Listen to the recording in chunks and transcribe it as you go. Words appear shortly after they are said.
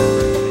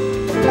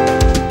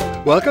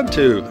Welcome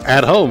to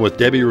At Home with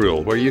Debbie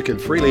Rule, where you can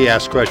freely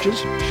ask questions,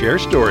 share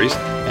stories,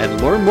 and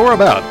learn more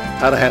about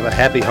how to have a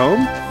happy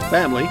home,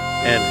 family,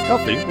 and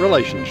healthy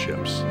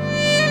relationships.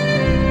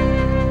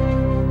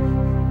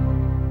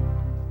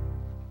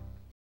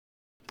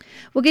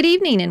 Well, good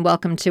evening and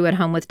welcome to At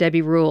Home with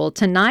Debbie Rule.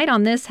 Tonight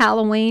on this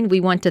Halloween,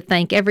 we want to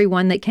thank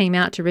everyone that came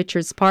out to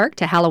Richards Park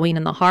to Halloween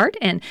in the Heart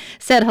and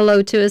said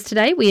hello to us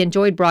today. We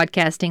enjoyed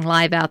broadcasting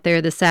live out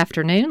there this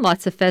afternoon,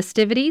 lots of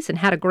festivities, and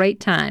had a great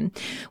time.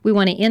 We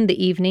want to end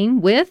the evening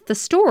with the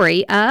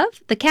story of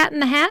The Cat in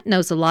the Hat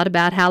Knows a Lot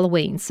About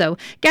Halloween. So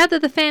gather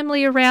the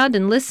family around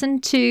and listen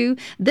to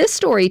this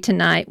story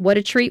tonight. What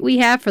a treat we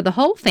have for the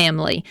whole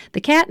family.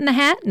 The Cat in the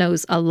Hat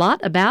Knows a Lot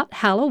About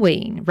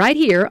Halloween, right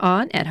here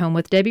on At Home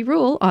with Debbie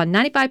Rule on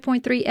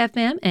 95.3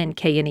 FM and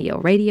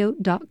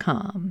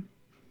KNELradio.com.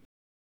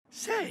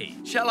 Say,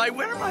 shall I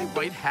wear my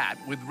white hat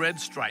with red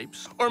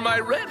stripes or my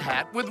red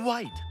hat with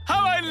white?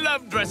 How I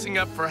love dressing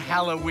up for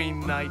Halloween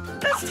night.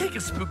 Let's take a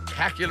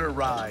spooktacular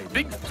ride.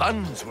 Big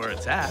fun's where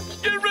it's at.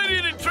 Get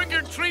ready to trick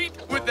or treat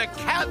with the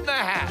Cat in the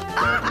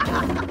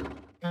Hat.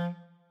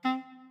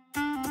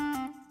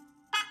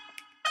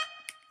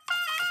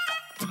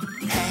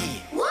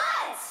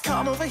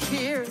 Come over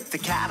here, the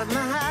Cat in the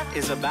Hat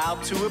is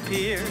about to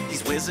appear.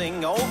 He's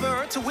whizzing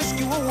over to whisk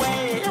you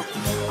away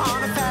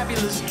on a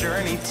fabulous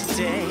journey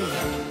today.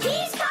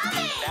 He's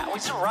coming! Now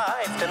he's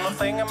arrived in the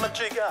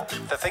thingamajigger,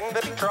 the thing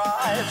that he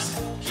drives.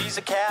 He's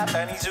a cat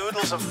and he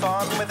oodles of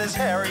fun with his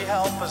hairy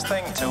helpers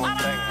thing two and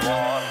thing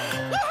one.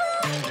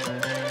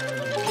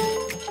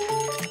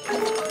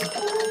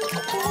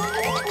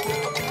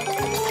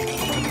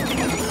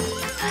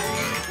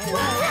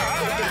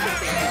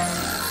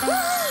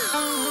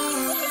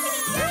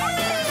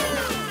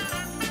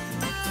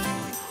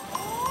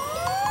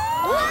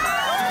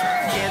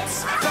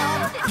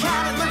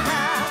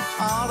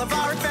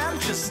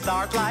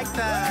 Start like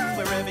that.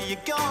 Wherever you're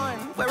going,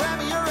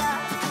 wherever you're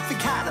at, the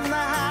Cat in the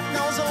Hat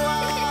knows a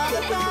lot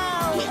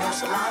about. He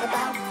knows a lot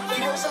about. He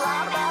knows a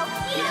lot about.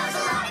 He knows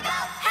a lot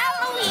about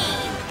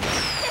Halloween.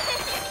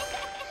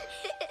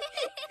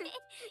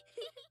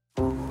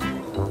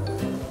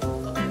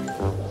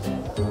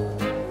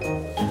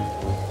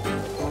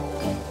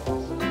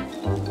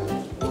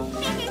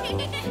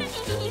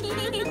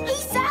 Hey,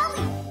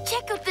 Sally,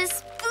 check out this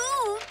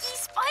spooky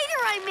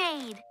spider I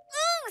made.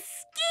 Ooh,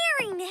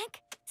 scary,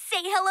 Nick.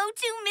 Say hello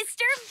to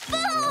Mr.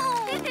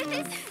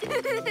 Bones!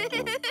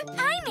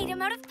 I made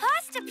him out of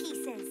pasta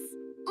pieces.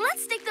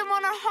 Let's stick them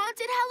on our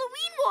haunted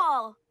Halloween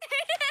wall.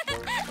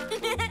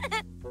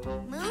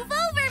 Move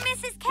over,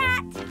 Mrs.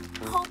 Cat.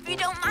 Hope you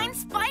don't mind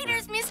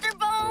spiders, Mr.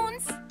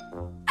 Bones.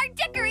 Our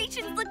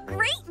decorations look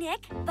great,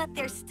 Nick, but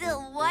there's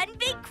still one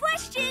big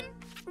question.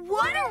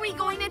 What are we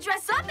going to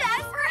dress up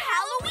as for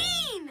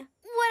Halloween?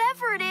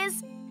 Whatever it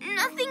is,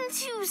 nothing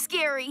too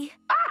scary.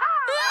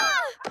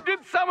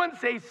 Did someone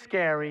say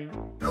scary?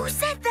 Who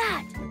said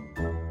that?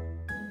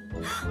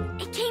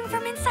 It came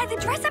from inside the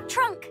dress-up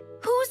trunk.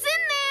 Who's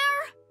in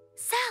there?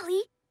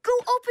 Sally, go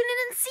open it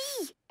and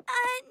see.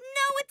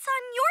 No, it's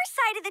on your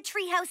side of the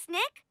treehouse,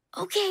 Nick.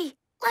 Okay,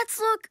 let's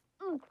look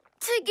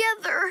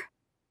together.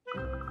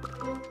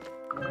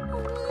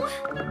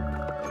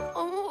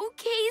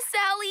 Okay,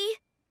 Sally.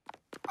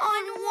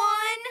 On 1,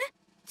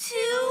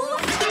 2,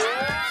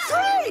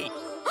 3!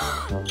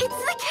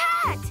 It's the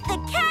cat! The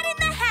Cat in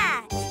the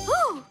Hat!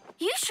 Ooh,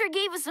 you sure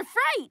gave us a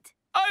fright.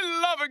 I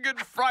love a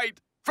good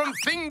fright from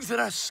things that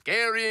are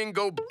scary and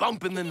go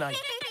bump in the night.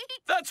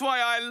 That's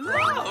why I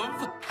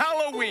love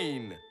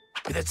Halloween.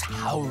 With its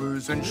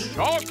howlers and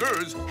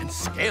shockers and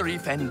scary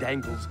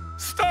fandangles,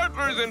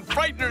 startlers and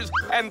frighteners,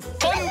 and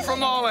fun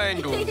from all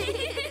angles.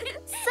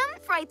 Some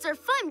frights are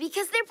fun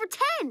because they're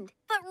pretend.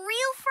 But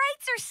real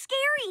frights are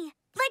scary,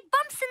 like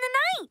bumps in the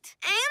night.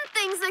 And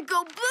things that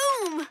go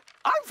boom.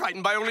 I'm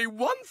frightened by only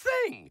one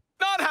thing,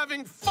 not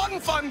having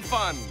fun.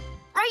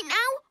 Right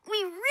now,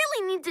 we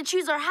really need to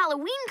choose our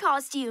Halloween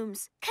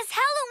costumes. 'Cause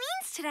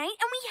Halloween's tonight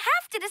and we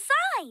have to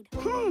decide.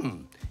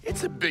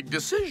 It's a big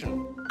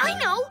decision. I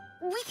know.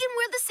 We can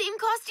wear the same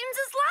costumes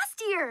as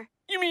last year.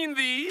 You mean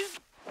these?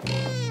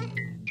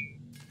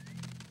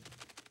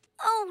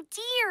 Oh,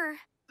 dear.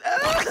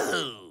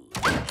 Oh.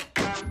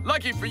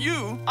 Lucky for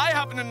you, I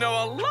happen to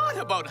know a lot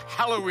about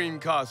Halloween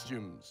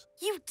costumes.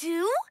 You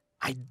do?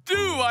 I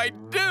do.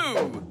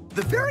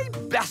 The very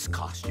best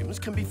costumes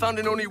can be found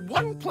in only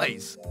one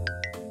place.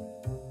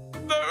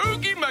 The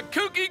Ookie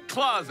Makookie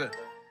Closet.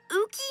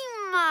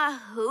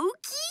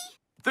 Ookie-mahookie?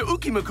 The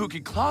Ookie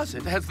Makookie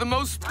Closet has the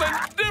most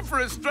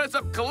splendiferous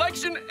dress-up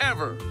collection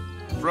ever.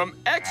 From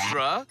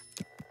extra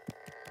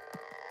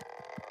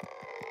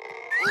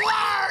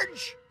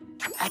large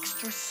to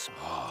extra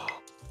small.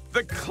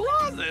 The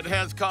closet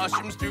has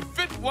costumes to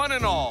fit one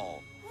and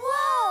all.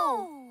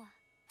 Whoa!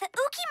 The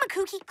Ookie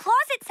Makookie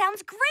Closet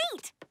sounds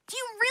great. Do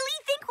you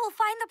really think we'll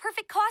find the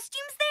perfect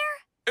costumes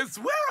there? It's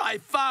where I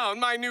found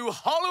my new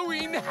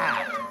Halloween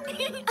hat.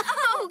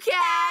 Oh,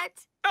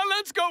 Cat! Now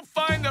let's go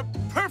find the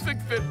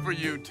perfect fit for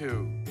you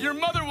two. Your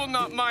mother will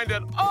not mind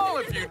at all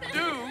if you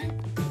do.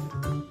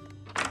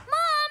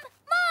 Mom!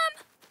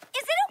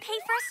 Is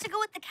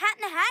Cat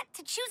in the Hat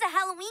to choose a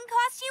Halloween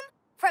costume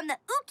from the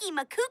Ookie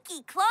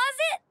Makookie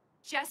closet?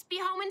 Just be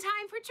home in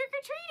time for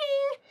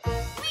trick-or-treating.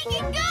 We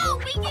can go!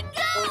 We can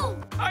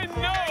go! I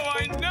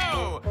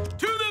know!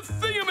 To the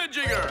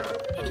thingamajigger!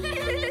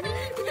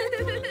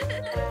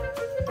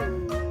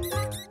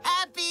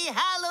 Happy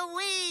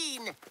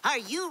Halloween! Are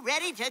you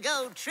ready to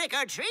go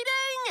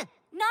trick-or-treating?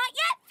 Not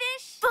yet,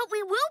 Fish. But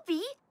we will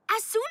be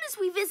as soon as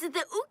we visit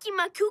the Ookie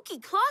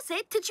Makookie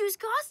closet to choose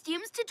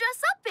costumes to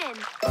dress up in.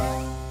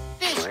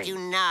 Fish do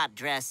not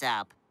dress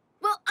up.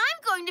 Well,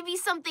 I'm going to be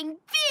something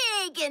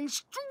big and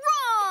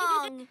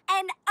strong.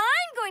 And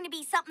I'm going to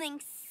be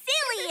something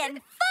silly and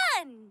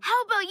fun.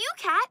 How about you,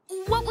 Cat?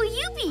 What will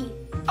you be?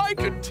 I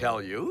could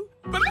tell you,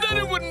 but then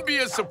it wouldn't be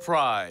a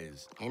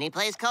surprise. Any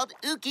place called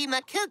Ookie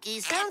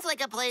Makookie sounds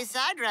like a place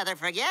I'd rather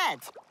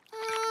forget.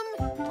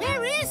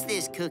 Where is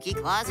this cookie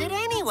closet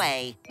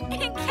anyway?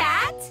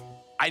 Cat?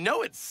 I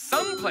know it's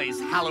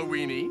someplace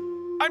Halloweeny.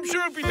 I'm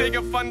sure if we take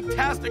a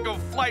fantastical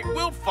flight,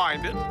 we'll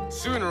find it,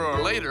 sooner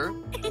or later.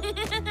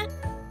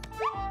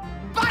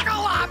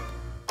 Buckle up!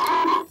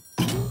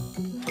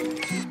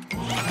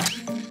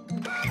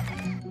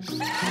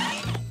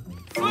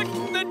 Flick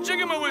the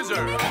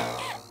Jigama-Wizard!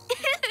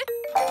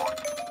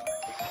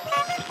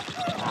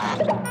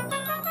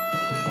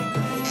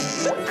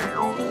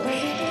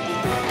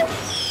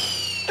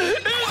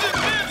 Isn't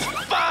this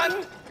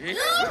fun?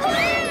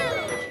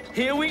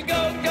 Here we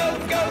go, go,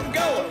 go,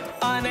 go.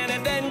 On an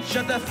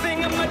adventure, the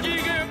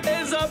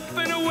thingamajigger is up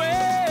and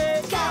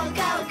away. Go,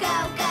 go,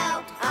 go,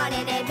 go. On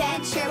an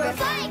adventure, we're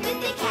flying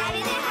with the Cat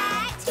in the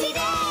Hat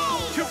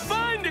today. To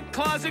find a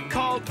closet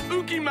called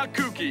Ookie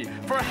Makookie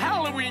for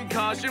Halloween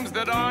costumes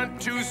that aren't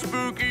too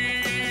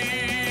spooky.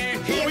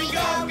 Here we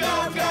go,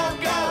 go, go,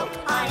 go.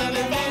 On an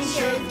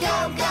adventure,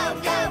 go, go,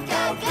 go,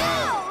 go, go.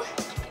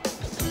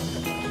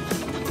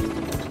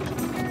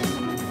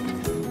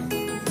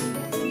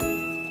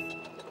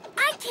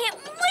 I can't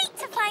wait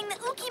to find the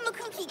Ookie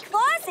Makookie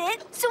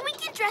closet So we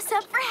can dress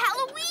up for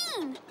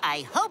Halloween.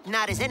 I hope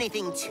not is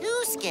anything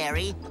too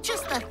scary.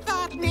 Just the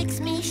thought makes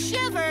me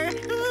shiver.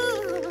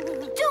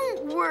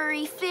 Don't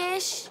worry,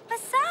 Fish.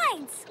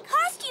 Besides,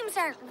 costumes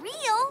aren't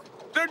real.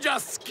 They're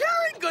just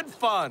scary good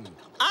fun.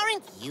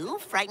 Aren't you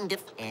frightened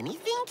of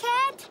anything,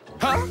 Cat?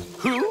 Huh?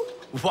 Who?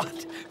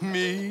 What?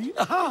 Me?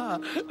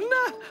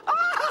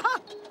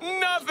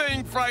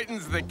 Nothing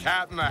frightens the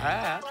Cat in the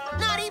Hat.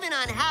 Not even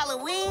on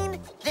Halloween?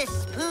 The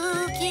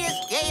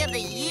spookiest day of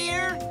the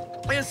year?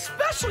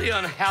 Especially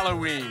on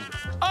Halloween.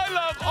 I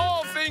love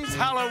all things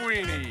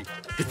Halloweeny.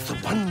 It's the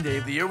one day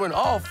of the year when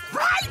all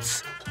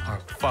frights are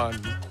fun.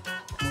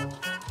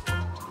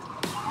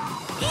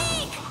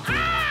 Eek!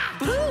 Ah!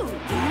 Ooh.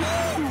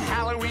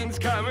 Halloween's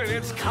coming,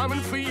 it's coming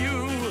for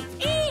you.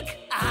 Eek!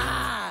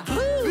 Ah!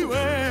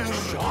 Beware!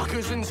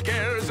 Shockers and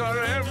scares are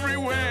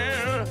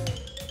everywhere.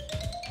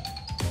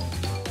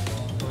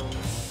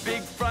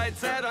 Big frights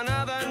that on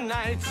other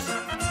nights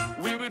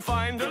we would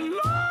find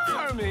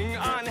alarming.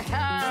 On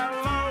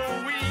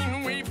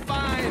Halloween we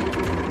find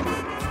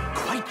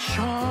quite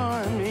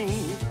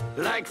charming,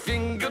 like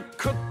finger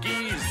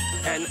cookies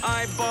and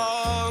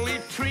eyeball-y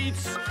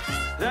treats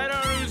that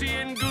are oozy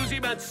and goozy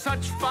but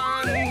such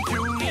fun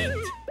to eat.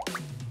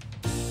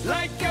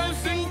 Like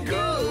ghosts and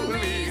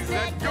ghoulies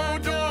that go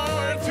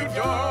door to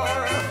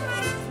door,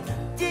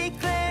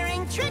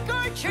 Declaring trick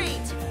or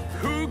treat.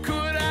 who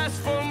could ask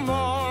for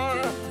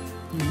more?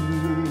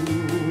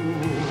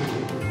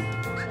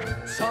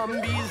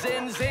 Zombies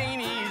and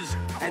zanies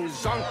and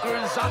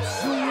zonkers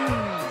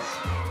atzoos.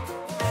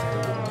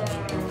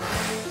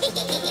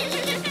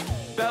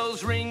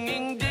 Bells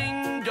ringing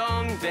ding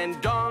dong, then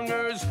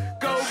dongers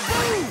go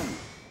boom.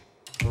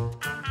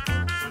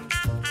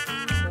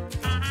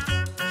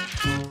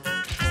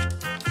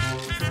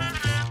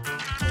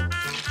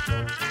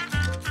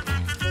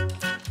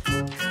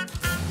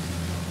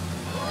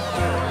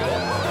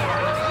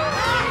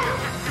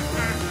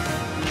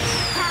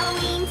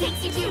 Halloween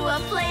takes you to a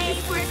place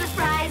where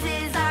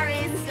surprises are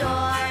in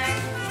store.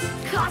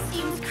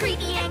 Costumes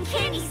creepy and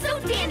candy so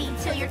dandy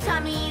till your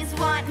tummies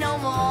want no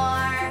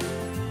more.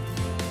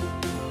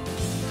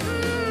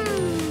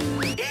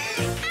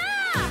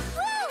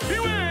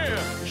 Beware!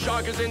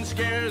 Shockers and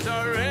scares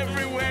are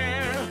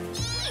everywhere.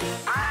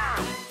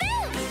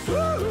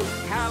 Woo!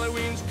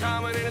 Halloween's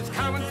coming and it's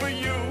coming for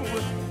you.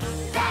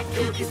 That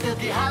kooky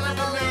spooky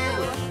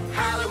hullabaloo.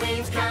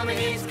 Halloween's coming,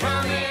 he's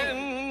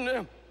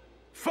coming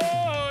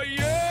for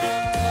you.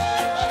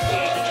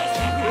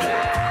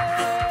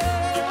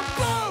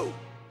 Whoa!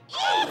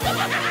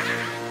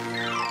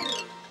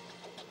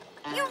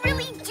 You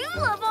really do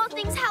love all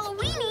things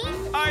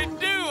Halloweeny. I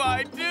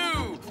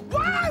do.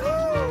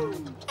 Wahoo!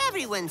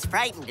 Everyone's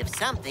frightened of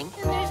something,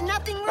 and there's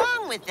nothing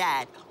wrong with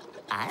that.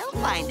 I'll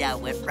find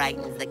out what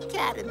frightens the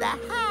Cat in the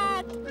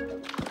Hat.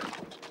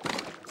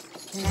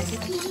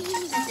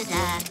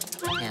 La-da-dee-da-da-da.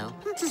 No.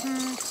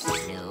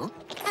 No.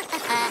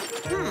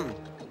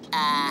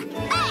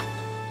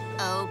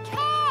 Oh,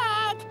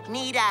 Cat!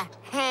 Need a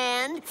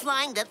hand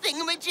flying the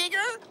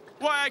thingamajigger?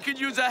 Why, I could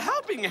use a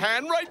helping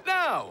hand right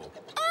now.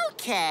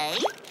 Okay.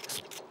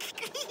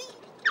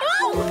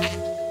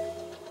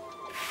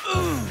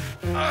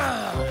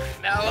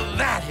 Now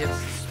that hits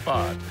the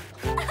spot.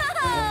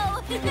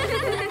 Oh!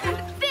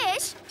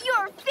 Fish,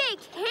 your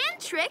fake hand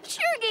trick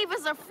sure gave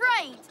us a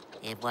fright.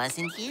 It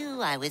wasn't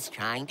you I was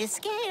trying to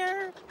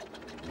scare.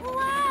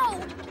 Wow!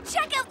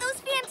 Check out those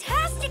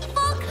fantastic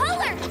fall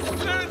colors!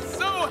 They're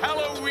so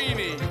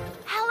Halloweeny.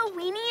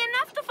 Halloweeny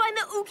enough to find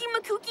the Ookie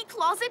McCookie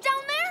closet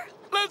down there?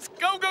 Let's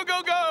go, go,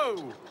 go,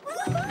 go!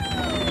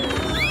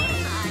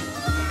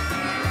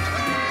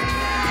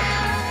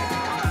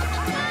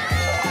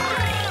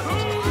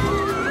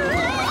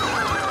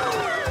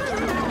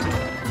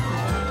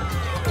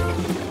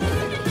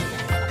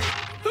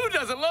 Who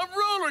doesn't love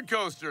roller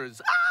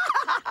coasters?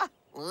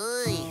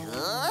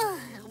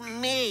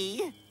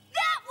 Me?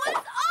 That was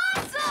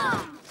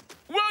awesome!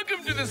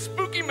 Welcome to the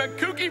Spooky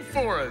McCookie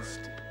Forest.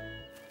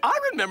 I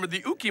remember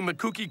the Ookie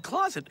McCookie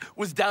closet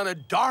was down a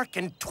dark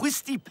and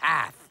twisty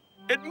path.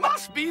 It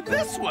must be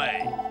this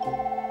way.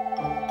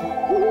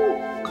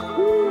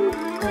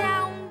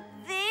 Down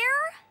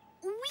there?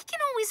 We can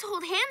always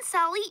hold hands,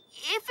 Sally,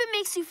 if it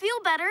makes you feel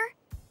better.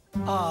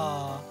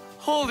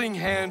 Holding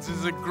hands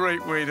is a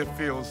great way to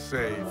feel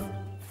safe.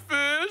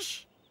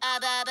 Fish?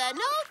 No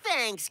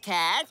thanks,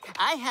 Cat.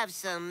 I have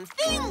some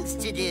things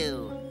to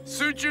do.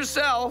 Suit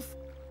yourself.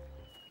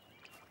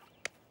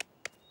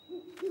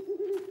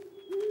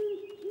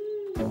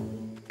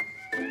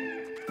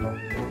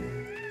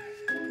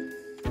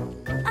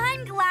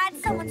 I'm glad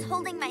someone's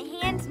holding my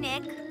hand,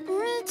 Nick.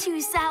 Me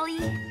too, Sally.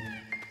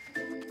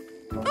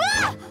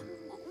 Ah!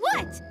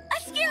 What?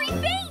 A scary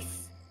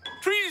face!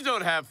 Trees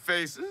don't have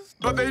faces,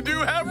 but they do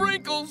have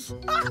wrinkles.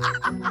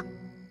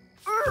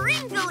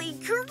 Wrinkly,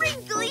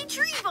 crinkly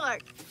tree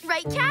bark.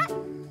 Right, Cat?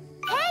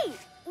 Hey,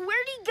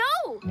 where'd he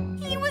go?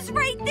 He was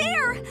right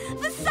there,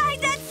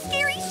 beside that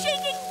scary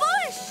shaking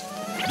bush.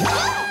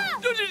 Ah!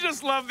 Don't you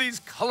just love these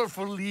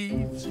colorful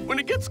leaves? When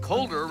it gets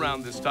colder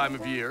around this time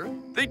of year,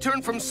 they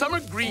turn from summer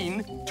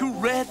green to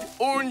red,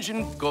 orange,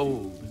 and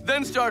gold.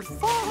 Then start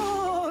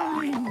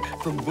falling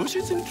from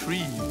bushes and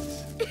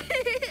trees.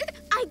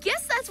 I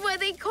guess that's why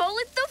they call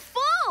it the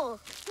fall.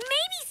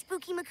 Maybe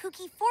Spooky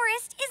McCookie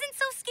Forest isn't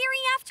so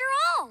scary after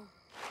all.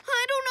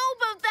 I don't know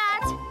about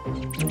that.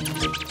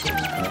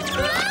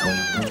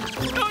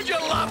 Don't you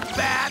love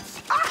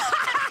bats?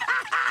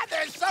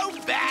 They're so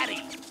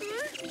batty.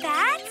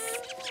 Bats?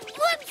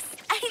 Whoops!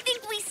 I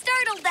think we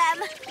startled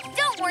them.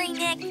 Don't worry,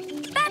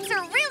 Nick. Bats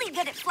are really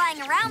good at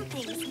flying around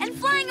things and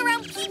flying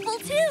around people,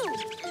 too.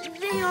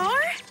 They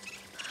are?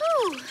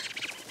 Whew.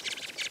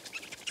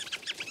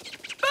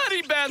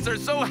 Batty bats are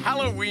so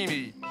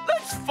Halloweeny.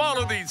 Let's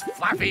follow these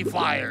fluffy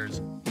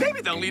flyers.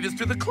 Maybe they'll lead us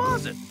to the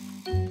closet.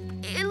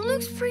 It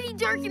looks pretty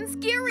dark and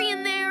scary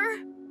in there.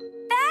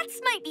 Bats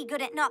might be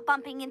good at not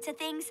bumping into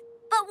things,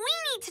 but we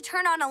need to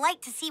turn on a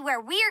light to see where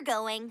we're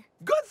going.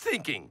 Good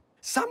thinking.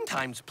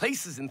 Sometimes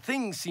places and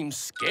things seem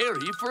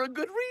scary for a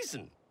good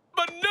reason.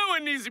 But no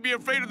one needs to be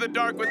afraid of the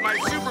dark with my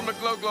Super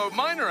McGlow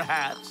miner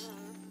hats.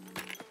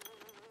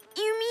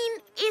 You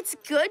mean it's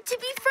good to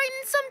be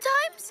frightened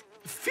sometimes?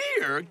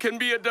 Fear can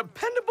be a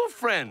dependable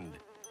friend.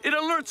 It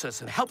alerts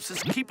us and helps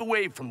us keep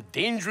away from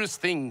dangerous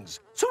things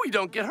so we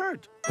don't get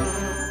hurt.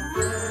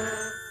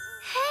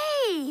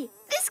 Hey,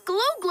 this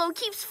glow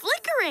keeps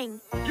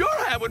flickering. Your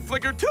hat would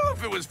flicker too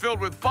if it was filled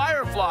with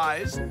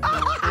fireflies.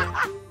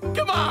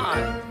 Come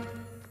on!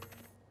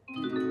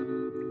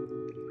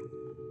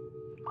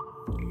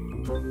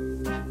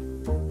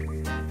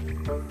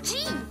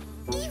 Gee,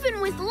 even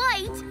with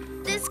light,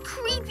 this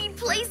creepy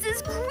place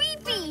is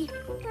creepy.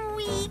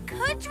 We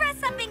could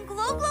dress up in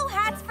glow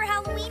hats for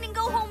Halloween and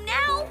go home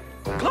now.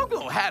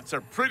 Glow hats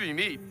are pretty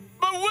neat.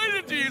 But wait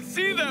until you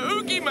see the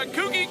Ookie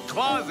McCookie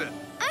closet.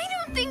 I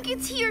don't think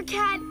it's here,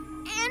 Cat.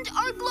 And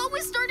our glow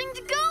is starting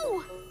to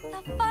go.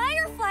 The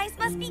fireflies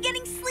must be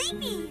getting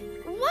sleepy.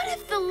 What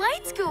if the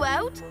lights go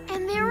out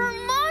and there are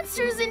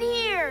monsters in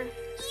here?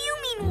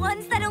 You mean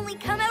ones that only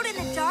come out in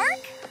the dark?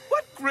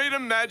 What great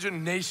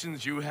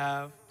imaginations you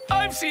have.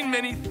 I've seen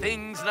many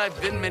things and I've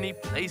been many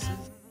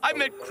places. I've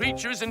met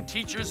creatures and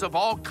teachers of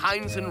all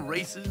kinds and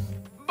races.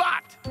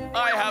 But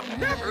I have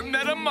never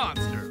met a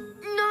monster.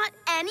 Not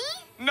any?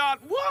 Not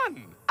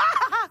one.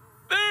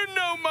 There are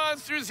no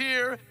monsters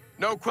here.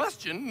 No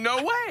question, no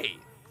way.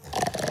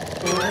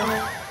 Then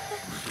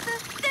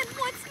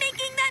what's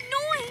making that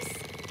noise?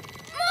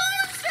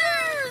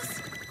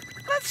 Monsters!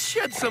 Let's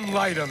shed some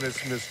light on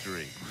this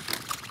mystery.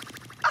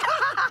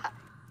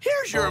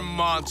 Here's your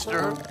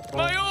monster,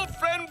 my old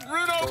friend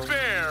Bruno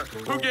Bear,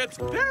 who gets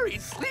very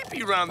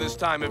sleepy around this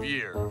time of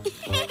year.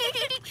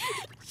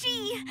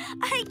 Gee,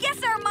 I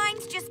guess our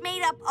minds just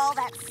made up all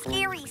that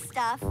scary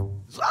stuff.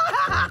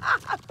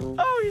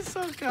 Oh, he's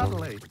so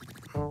cuddly.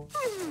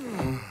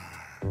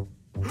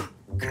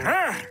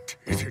 Cat,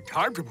 is it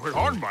time to put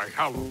on my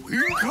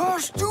Halloween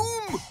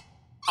costume?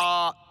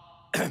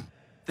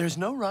 There's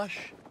no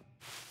rush.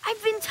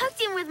 I've been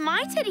tucked in with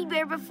my teddy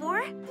bear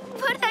before,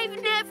 but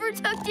I've never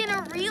tucked in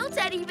a real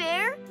teddy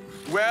bear.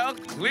 Well,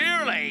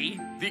 clearly,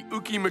 the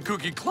Ookie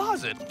McCookie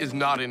closet is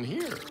not in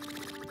here.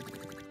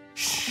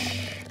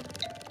 Shh.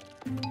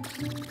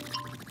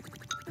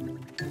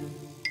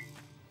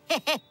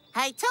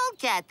 I told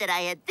Cat that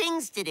I had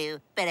things to do,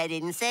 but I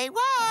didn't say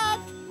what.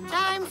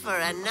 Time for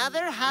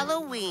another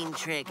Halloween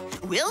trick.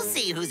 We'll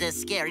see who's a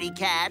scaredy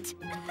cat.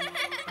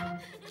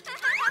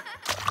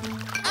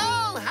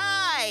 Oh,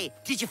 hi!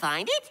 Did you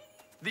find it?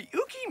 The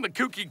Ookie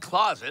McCookie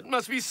closet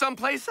must be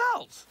someplace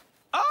else.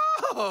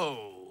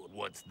 Oh,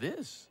 what's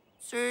this?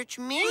 Search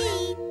me.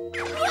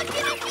 What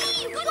can it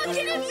be? What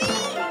can it be?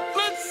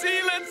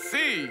 Let's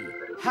see.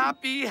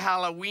 Happy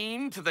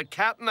Halloween to the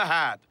Cat in the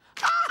Hat.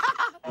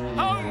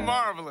 How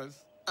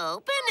marvelous.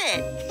 Open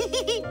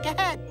it. Go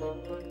ahead.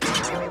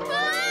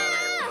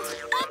 Ah!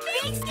 A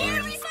big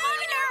scary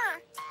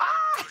spider!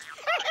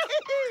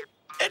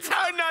 It's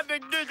hard not to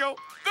giggle.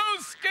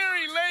 Those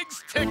scary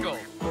legs tickle.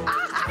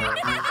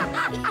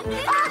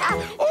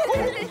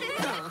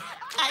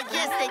 I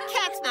guess the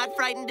cat's not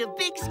frightened of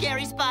big,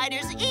 scary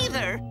spiders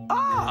either.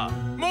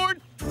 More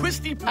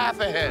twisty path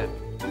ahead.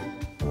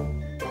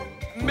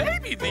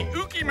 Maybe the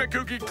Ookie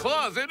McCookie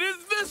closet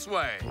is this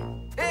way.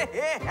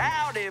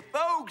 Howdy,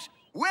 folks.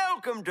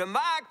 Welcome to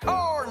my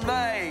corn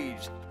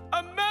maze.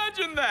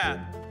 Imagine that.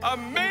 A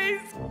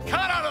maze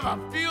cut out of a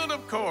field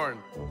of corn.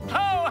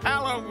 How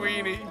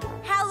Halloweeny.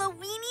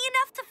 Halloweeny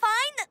enough to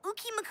find the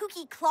Ookie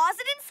McCookie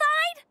closet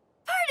inside?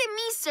 Pardon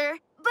me, sir,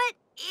 but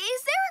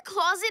is there a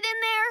closet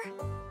in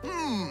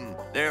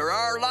there? There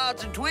are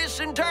lots of twists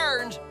and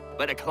turns,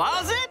 but a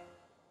closet?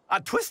 A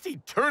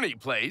twisty-turny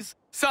place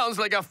sounds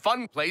like a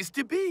fun place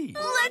to be.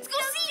 Let's go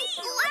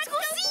see! Let's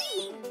go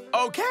see!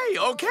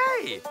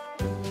 Okay.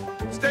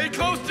 Stay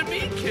close to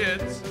me,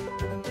 kids.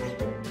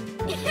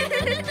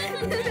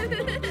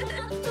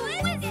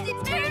 Twist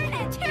and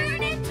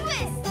turn and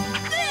twist.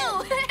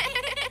 Boo!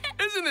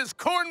 Isn't this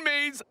corn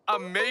maze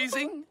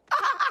amazing?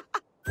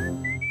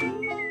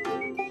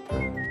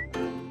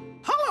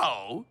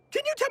 Hello?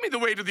 Can you tell me the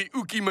way to the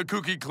Ookie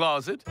McCookie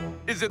closet?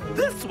 Is it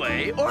this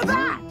way or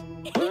that?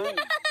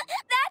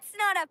 That's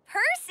not a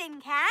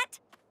person, Cat.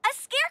 A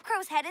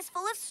scarecrow's head is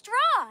full of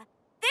straw.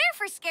 They're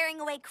for scaring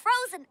away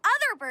crows and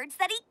other birds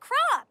that eat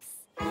crops.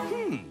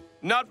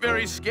 Not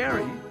very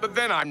scary, but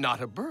then I'm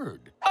not a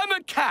bird. I'm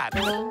a cat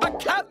in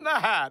the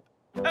hat.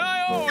 And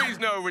I always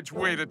know which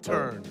way to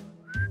turn.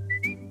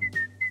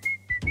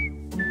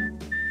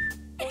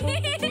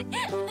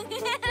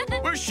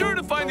 We're sure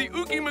to find the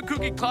Ookie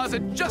McCookie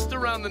closet just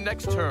around the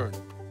next turn.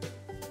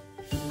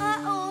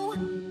 Uh-oh.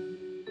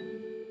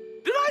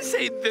 Did I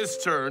say this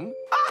turn?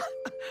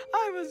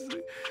 I was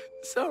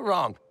so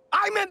wrong.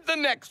 I meant the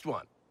next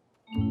one.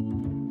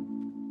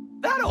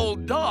 That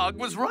old dog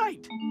was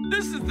right.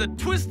 This is the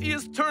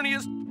twistiest,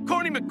 turniest,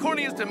 corny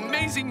McCorniest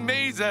amazing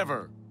maze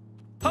ever.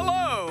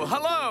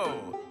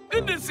 Hello.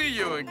 Good to see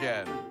you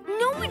again.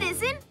 No, it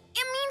isn't.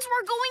 It means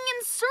we're going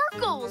in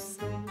circles.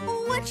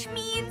 Which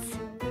means,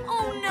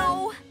 oh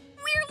no,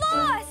 we're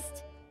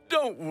lost.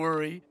 Don't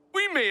worry.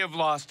 We may have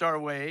lost our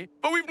way,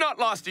 but we've not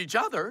lost each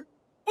other.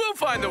 We'll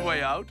find a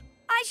way out.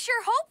 I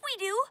sure hope we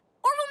do,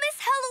 or we'll miss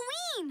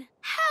Halloween.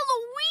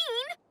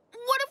 Halloween?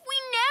 What if we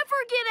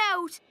never get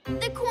out?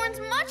 The corn's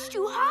much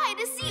too high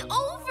to see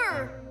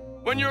over.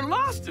 When you're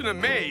lost in a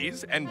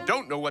maze and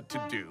don't know what to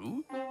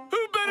do,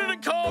 who better to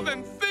call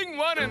than Thing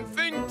 1 and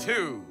Thing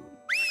 2?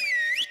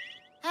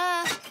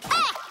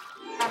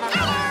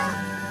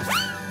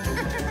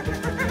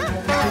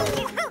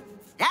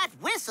 That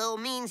whistle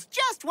means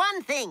just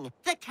one thing.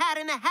 The Cat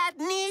in the Hat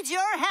needs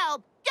your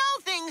help.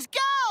 Go, things,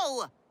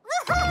 go!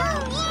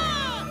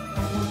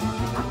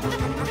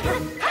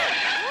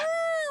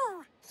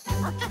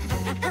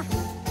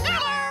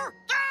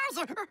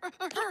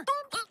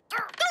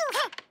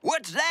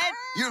 What's that?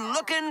 You're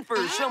looking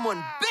for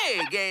someone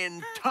big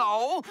and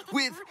tall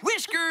with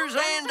whiskers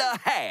and a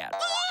hat.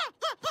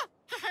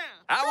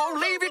 I won't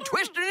leave you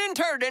twisting and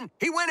turning.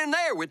 He went in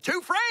there with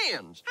 2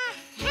 friends.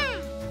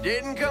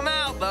 Didn't come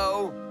out,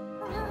 though.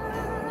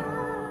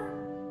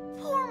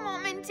 Poor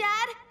Mom and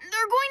Dad.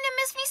 They're going to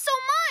miss me so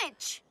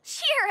much.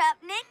 Cheer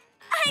up, Nick.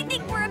 I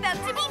think we're about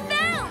to be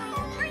found.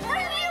 We're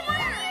here.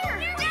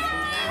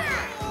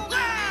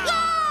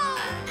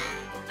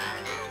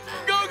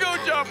 Go,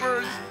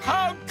 jumpers!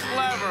 How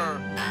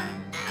clever!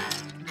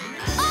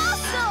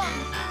 Awesome!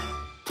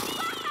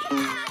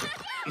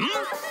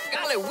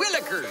 Golly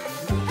willikers!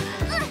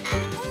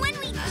 When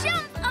we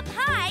jump up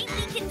high,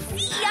 we can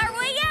see our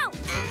way out.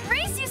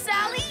 Brace you,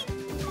 Sally.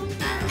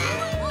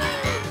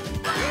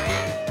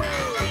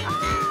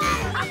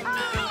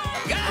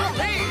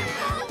 Golly!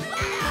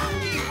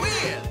 He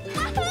wins!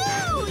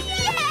 Woohoo!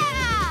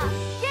 Yeah!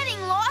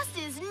 Getting lost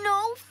is no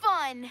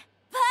fun.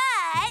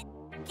 But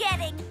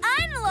getting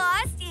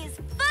unlost is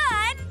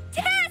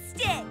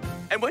fun-tastic!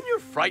 And when you're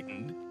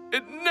frightened,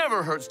 it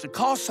never hurts to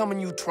call someone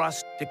you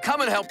trust to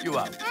come and help you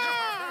out.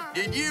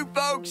 Did you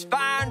folks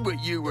find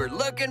what you were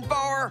looking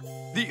for?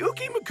 The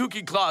Ookie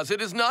McCookie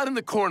closet is not in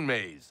the corn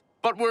maze,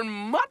 but we're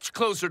much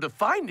closer to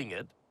finding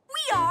it.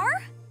 We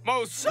are?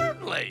 Most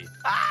certainly.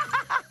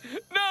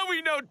 Now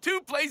we know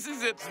 2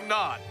 places it's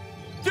not.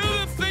 To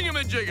the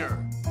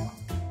thingamajigger.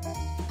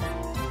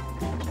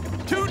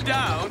 2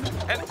 down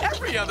and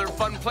every other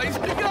fun place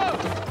to go.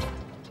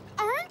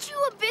 Aren't you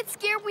a bit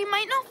scared we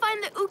might not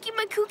find the Ookie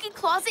McCookie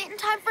closet in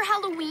time for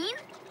Halloween?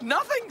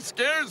 Nothing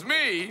scares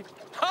me.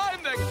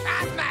 I'm the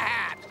Cat in the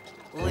Hat.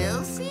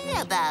 We'll see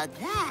about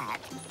that.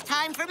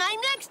 Time for my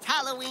next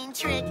Halloween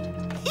trick.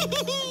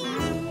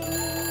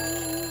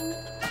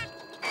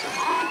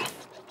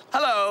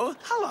 Hello,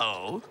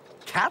 hello.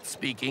 Cat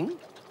speaking.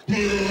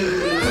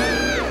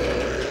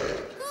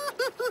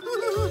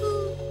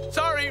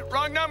 Sorry,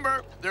 wrong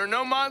number. There are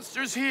no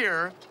monsters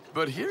here.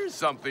 But here's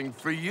something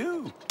for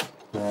you.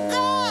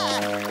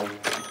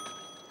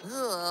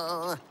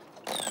 Oh.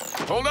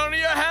 Hold on to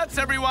your hats,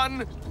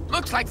 everyone.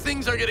 Looks like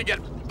things are gonna get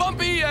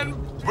bumpy and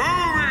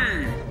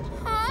booey.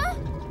 Huh?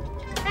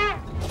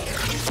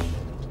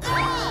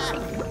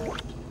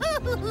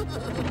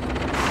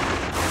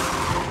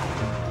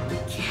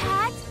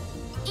 Cat,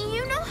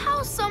 you know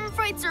how some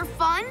frights are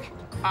fun?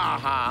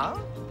 Uh-huh.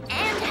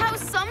 And how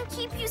some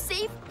keep you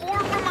safe or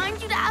remind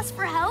you to ask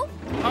for help?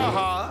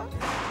 Uh-huh.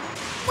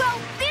 Well,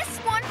 this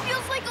one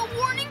feels like a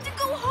warning to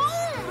go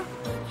home.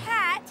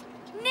 Cat,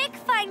 Nick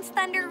finds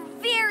thunder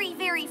very,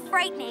 very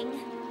frightening.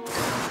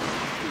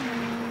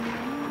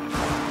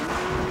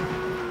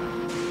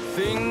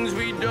 Things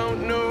we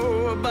don't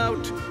know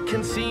about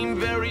can seem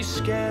very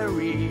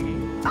scary.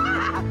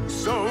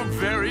 So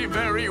very,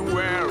 very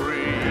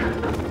wary.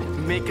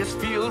 Make us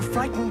feel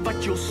frightened,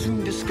 but you'll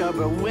soon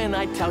discover when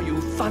I tell you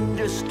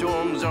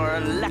thunderstorms are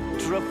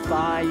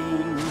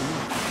electrifying.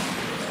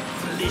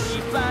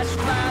 Flishy flash,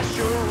 flash,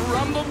 a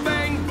rumble,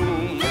 bang,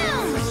 boom.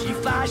 Flishy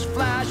flash,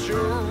 flash, a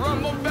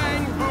rumble,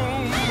 bang,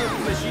 boom.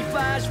 Flishy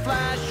flash,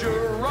 flash, a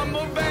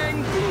rumble,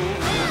 bang, boom.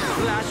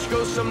 Flash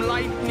goes some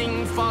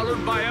lightning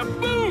followed by a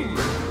boom.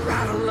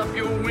 Rattle up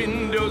your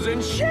windows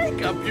and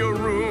shake up your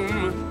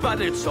room. But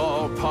it's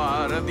all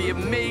part of the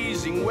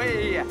amazing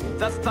way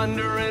the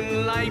thunder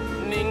and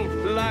lightning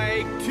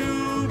like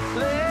to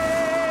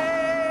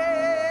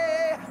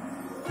play.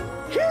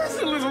 Here's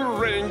a little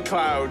rain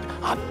cloud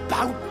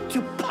about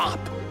to pop.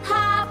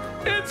 Pop!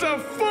 It's a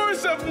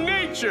force of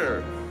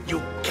nature.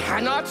 You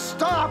cannot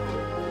stop.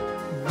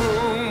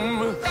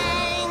 Boom.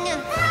 Bang!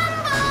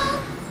 Rumble!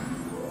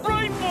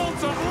 Bright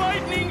bolts of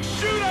lightning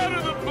shoot out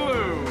of the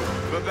blue.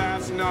 But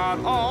that's not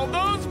all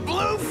those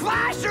blue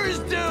flashers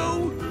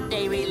do.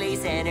 They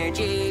release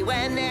energy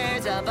when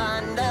there's a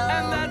bundle.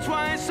 And that's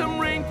why some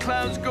rain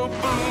clouds go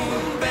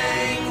boom,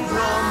 bang,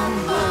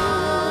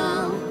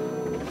 rumble.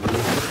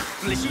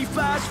 Flishy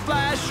flash,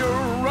 flash, a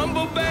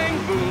rumble, bang,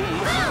 boom.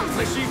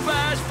 Flishy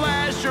flash,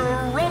 flash, a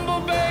rumble,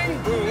 bang,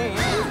 boom.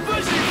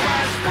 Flishy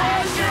flash,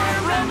 flash, a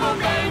rumble,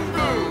 bang,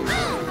 boom.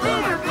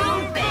 Boomer,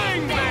 boom,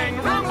 bang,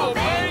 bang, rumble,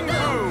 bang,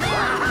 boom.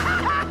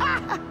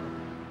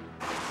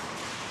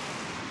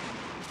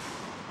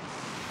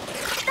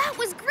 That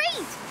was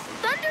great!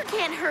 Thunder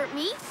can't hurt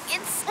me.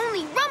 It's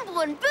only rumble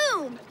and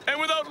boom. And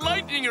without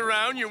lightning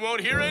around, you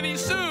won't hear any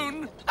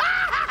soon.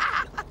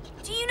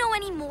 Do you know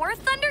any more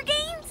thunder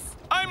games?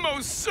 I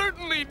most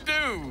certainly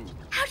do.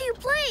 How do you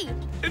play?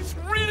 It's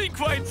really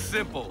quite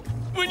simple.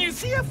 When you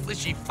see a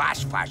flishy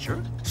flash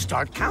flasher,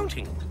 start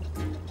counting.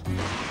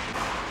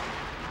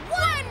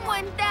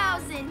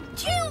 1,000,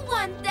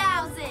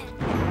 1,000.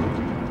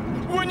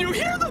 When you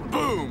hear the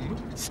boom,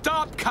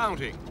 stop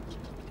counting.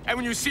 And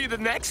when you see the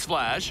next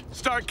flash,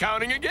 start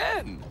counting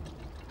again.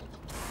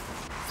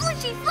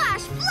 Flishy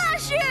flash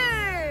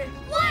flasher!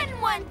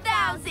 1,000,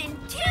 1,000,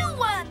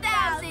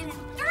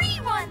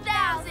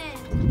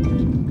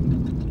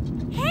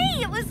 1,000.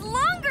 Hey, it was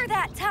longer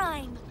that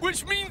time.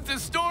 Which means the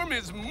storm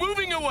is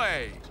moving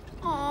away.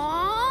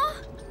 Aww.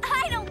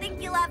 I don't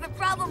think you'll have a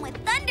problem with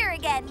thunder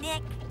again,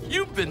 Nick.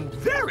 You've been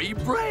very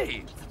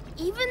brave.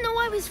 Even though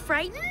I was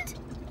frightened?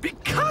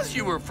 Because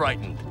you were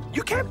frightened.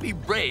 You can't be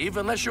brave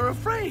unless you're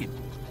afraid.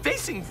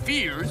 Facing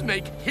fears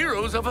make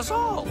heroes of us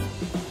all.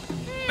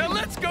 Now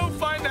let's go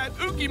find that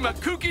Ookie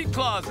McCookie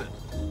closet.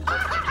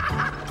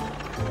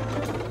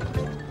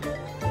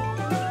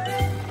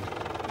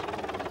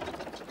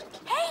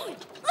 Hey,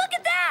 look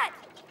at that!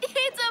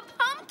 It's a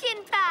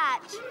pumpkin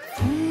patch.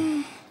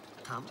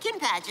 Pumpkin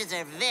patches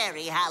are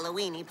very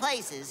Halloween-y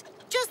places.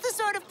 Just the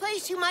sort of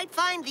place you might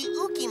find the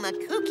Ookie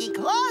McCookie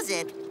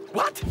closet.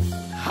 What?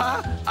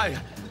 Huh? I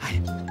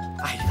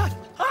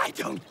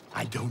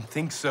don't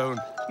think so.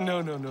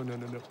 No.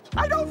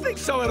 I don't think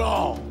so at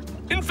all.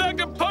 In fact,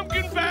 a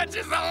pumpkin patch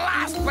is the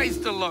last place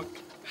to look.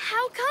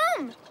 How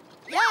come?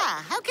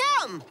 Yeah, how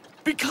come?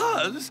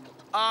 Because,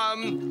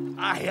 I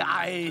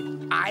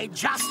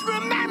just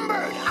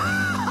remembered.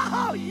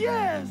 Oh,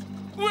 yes.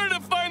 Where to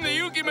find the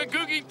Ookie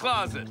McCookie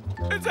closet?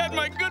 It's at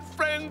my good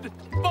friend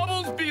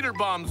Bubbles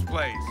Beaterbaum's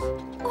place.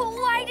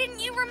 Why didn't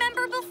you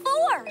remember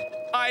before?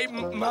 I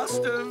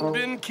must have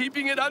been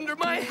keeping it under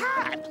my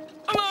hat,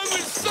 along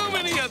with so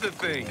many other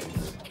things.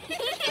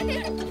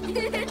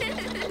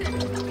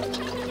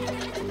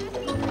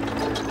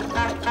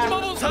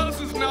 Bubbles'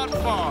 house is not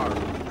far.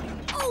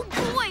 Oh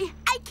boy,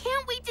 I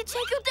can't wait to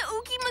check out the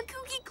Ookie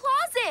McCookie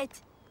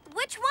closet.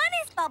 Which one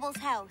is Bubbles'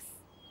 house?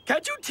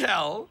 Can't you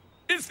tell?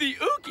 It's the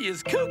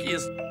ookiest,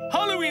 kookiest,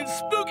 Halloween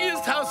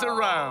spookiest house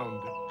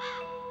around.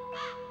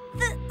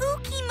 The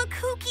Ookie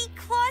McCookie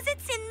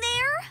closet's in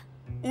there?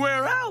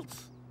 Where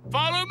else?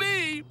 Follow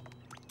me.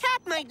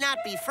 Cat might not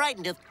be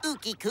frightened of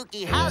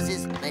ooky-kooky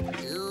houses, but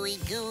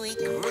ooey-gooey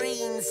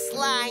green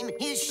slime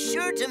is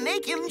sure to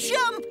make him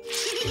jump.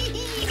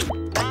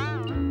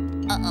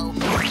 Uh-oh.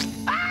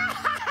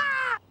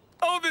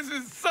 Oh, this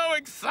is so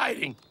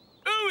exciting.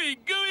 Ooey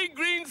gooey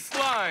green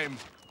slime.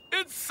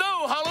 It's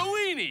so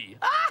Halloweeny.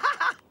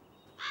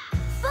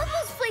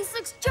 Bubbles' place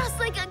looks just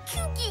like a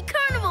kooky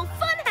carnival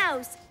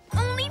funhouse,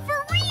 only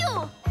for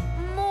real.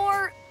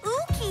 More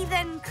ooky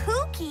than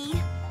kooky.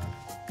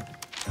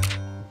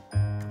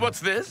 What's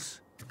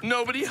this?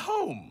 Nobody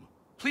home.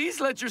 Please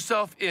let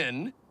yourself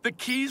in. The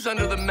key's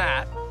under the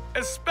mat,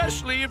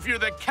 especially if you're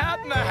the Cat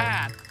in the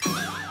Hat.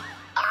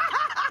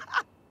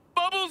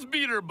 Bubbles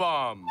beater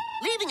bomb.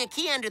 Leaving a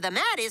key under the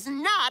mat is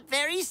not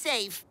very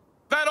safe.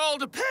 That all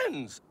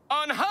depends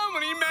on how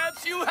many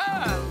mats you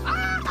have.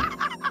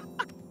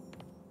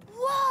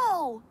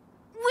 Whoa!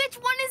 Which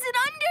one is it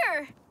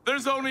under?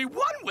 There's only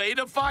one way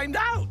to find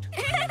out.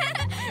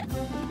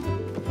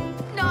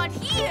 Not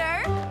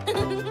here.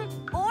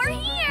 Or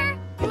here.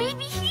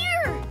 Maybe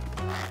here.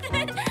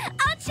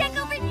 I'll check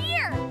over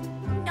here.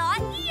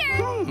 Not here.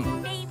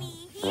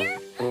 Maybe here.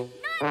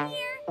 Not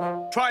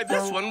here. Try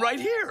this one right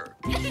here.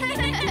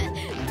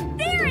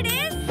 There it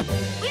is.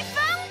 We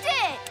found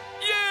it.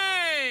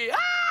 Yay!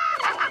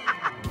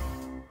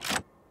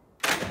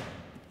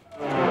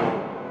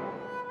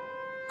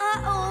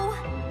 Uh-oh.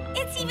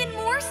 It's even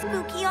more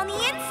spooky on the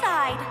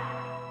inside.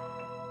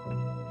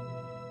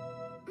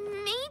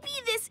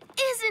 Maybe this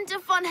isn't a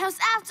funhouse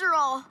after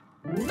all.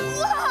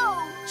 Whoa!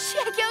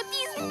 Check out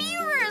these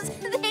mirrors.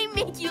 They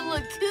make you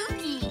look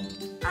kooky.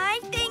 I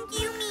think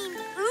you mean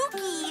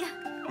ooky.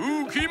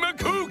 Ookie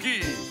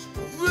McCookie.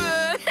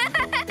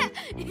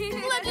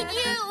 Look at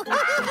you.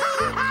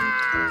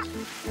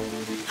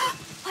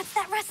 What's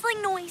that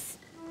rustling noise?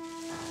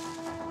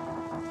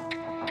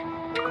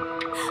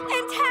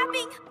 And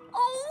tapping.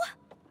 Oh!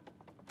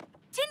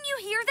 Didn't you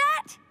hear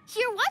that?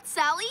 Hear what,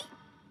 Sally?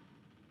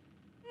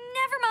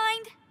 Never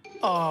mind.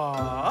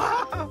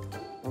 Aww.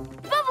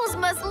 Bubbles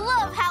must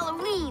love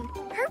Halloween.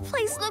 Her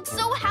place looks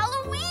so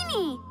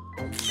Halloweeny.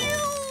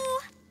 Ew!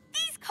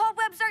 These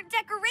cobwebs aren't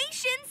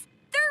decorations.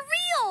 They're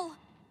real.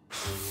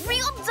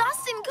 Real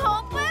dust and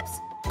cobwebs?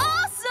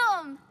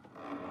 Awesome!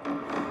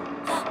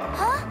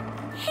 Huh?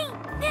 Hey,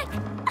 Nick,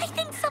 I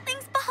think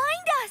something's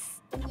behind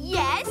us.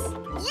 Yes?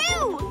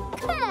 You!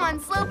 Come on,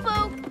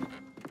 Slowpoke.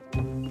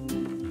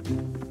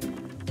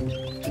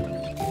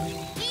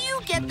 Do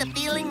you get the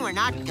feeling we're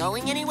not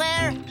going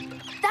anywhere?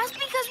 That's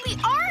because we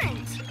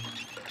aren't.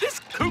 This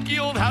kooky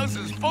old house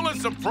is full of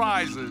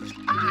surprises.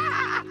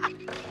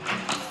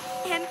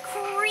 And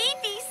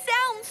creepy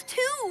sounds,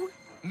 too.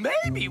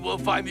 Maybe we'll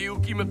find the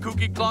Ookie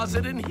McCookie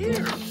closet in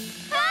here.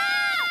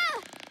 Ah!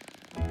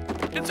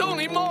 It's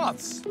only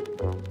moths.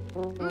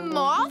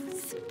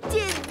 Moths?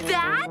 Did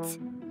that?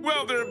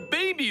 Well, their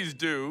babies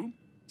do.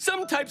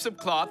 Some types of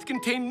cloth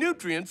contain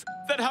nutrients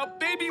that help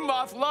baby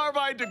moth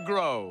larvae to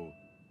grow.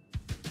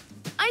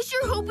 I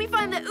sure hope we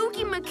find the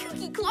Ookie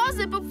McCookie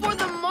closet before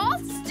the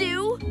moths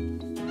do.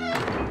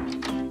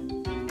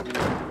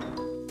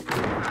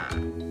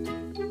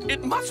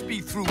 It must be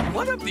through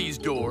one of these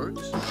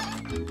doors.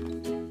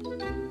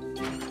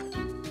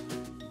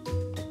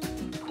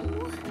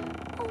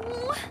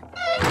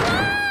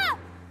 Ah!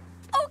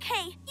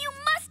 Okay, you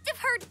must have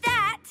heard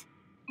that.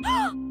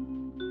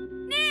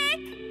 Nick?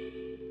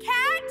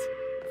 Cat?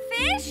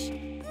 Fish?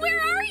 Where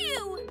are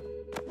you?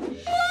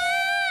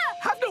 Ah!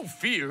 Have no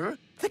fear.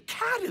 The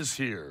cat is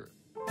here.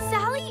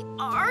 Sally,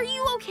 are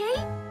you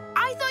okay?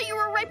 I thought you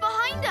were right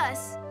behind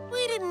us.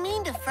 We didn't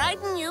mean to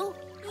frighten you.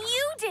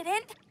 You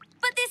didn't,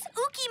 but this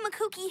Ookie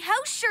McCookie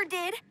house sure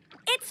did.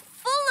 It's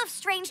full of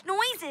strange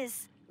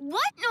noises.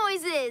 What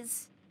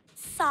noises?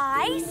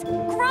 Sighs,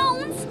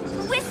 groans,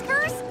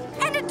 whispers,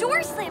 and a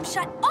door slammed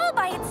shut all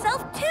by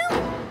itself, too.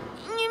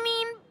 You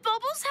mean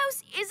Bubbles'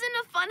 house isn't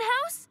a fun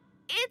house?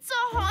 It's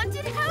a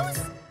haunted house?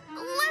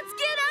 Let's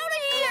get out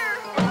of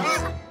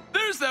here!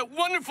 There's that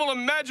wonderful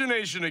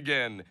imagination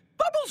again.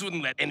 Bubbles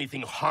wouldn't let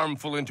anything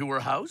harmful into her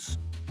house.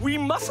 We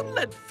mustn't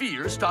let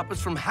fear stop us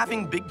from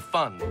having big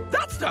fun.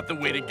 That's not the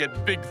way to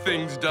get big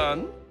things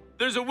done.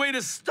 There's a way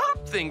to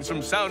stop things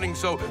from sounding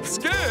so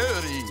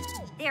scary.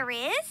 There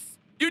is?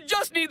 You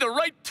just need the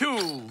right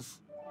tools.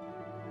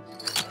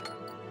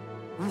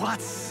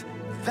 What's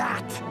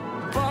that?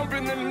 Bump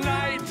in the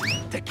night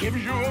that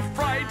gives you a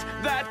fright.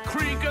 That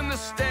creak on the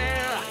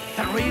stair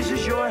that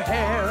raises your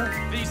hair.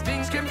 These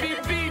things can be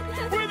beat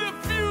with a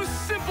few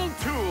simple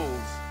tools.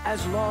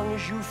 As long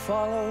as you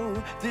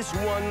follow this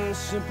one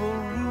simple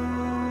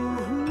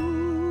rule.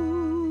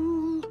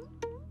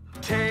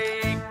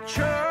 Take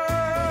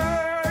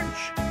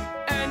charge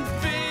and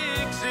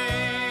fix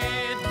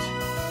it.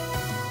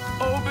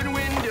 Open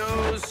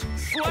windows,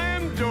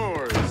 slam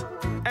doors,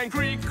 and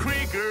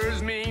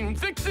creakers mean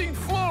fixing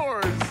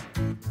floors.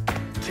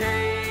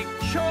 Take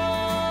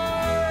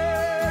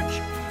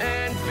charge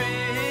and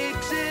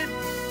fix it,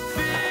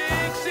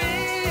 fix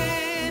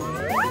it.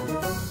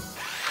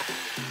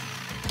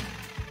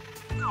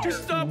 To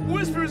stop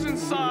whispers and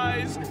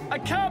sighs. A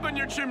cab on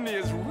your chimney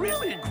is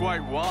really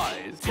quite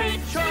wise.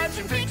 Take charge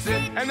and fix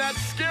it, and that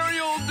scary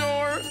old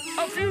door.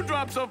 A few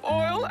drops of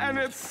oil, and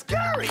it's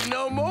scary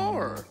no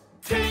more.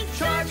 Take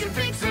charge and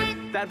fix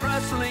it. That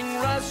rustling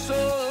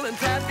rustle and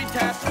tappy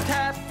tap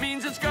tap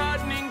means it's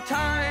gardening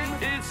time.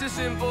 It's as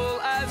simple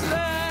as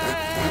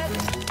that.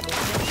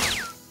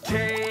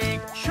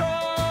 Take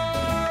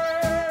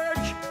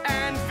charge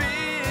and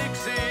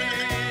fix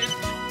it.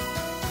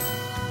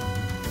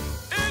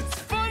 It's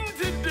fun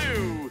to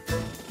do,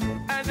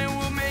 and it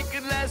will make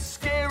it less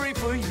scary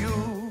for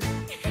you.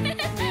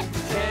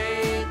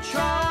 Take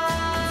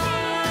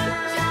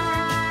charge.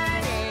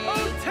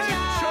 Oh, take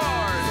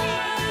charge.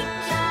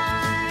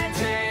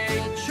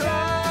 Take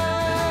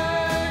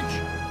charge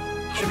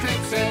and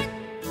fix it.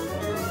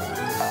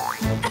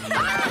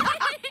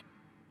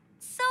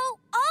 So,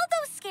 all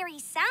those scary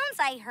sounds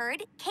I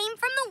heard came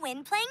from the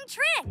wind playing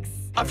tricks.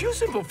 A few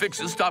simple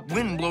fixes stop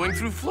wind blowing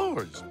through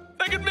floors.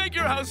 They can make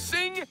your house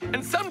sing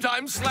and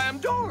sometimes slam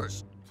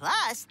doors.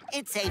 Plus,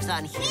 it saves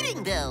on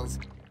heating bills.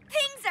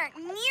 Things aren't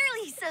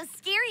nearly so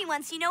scary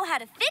once you know how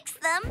to fix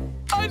them.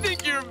 I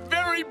think you're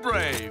very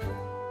brave.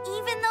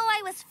 Even though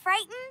I was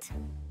frightened?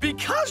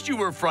 Because you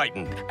were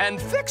frightened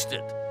and fixed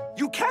it,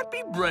 you can't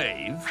be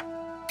brave.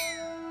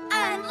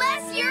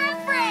 Unless you're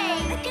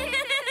afraid.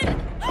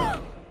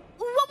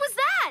 What was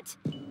that?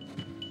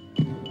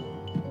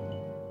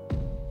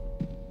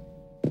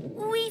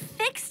 We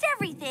fixed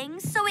everything,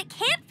 so it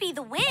can't be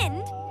the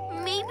wind.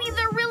 Maybe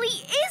there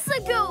really is a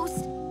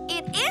ghost.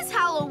 It is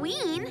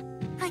Halloween.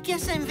 I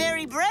guess I'm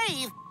very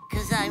brave,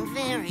 because I'm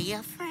very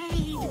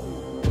afraid.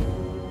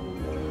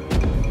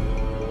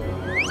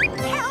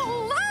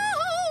 Hello!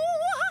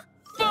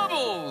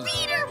 Bubbles!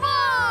 Peter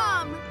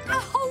Bomb!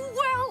 Oh,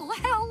 well,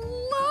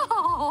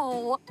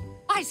 hello!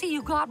 I see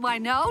you got my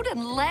note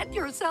and let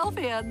yourself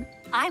in.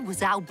 I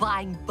was out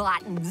buying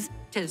buttons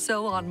to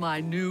sew on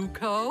my new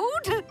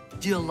coat.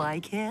 Do you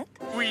like it?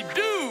 We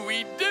do,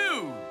 we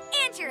do!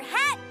 And your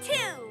hat,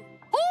 too.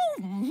 Oh,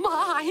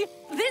 my!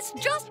 This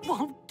just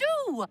won't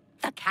do.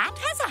 The cat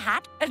has a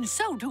hat, and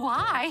so do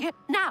I.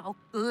 Now,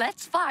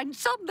 let's find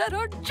some that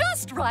are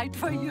just right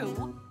for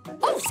you.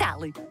 Oh,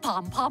 Sally,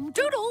 pom-pom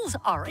doodles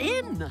are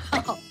in.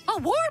 A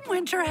warm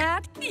winter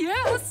hat,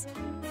 yes.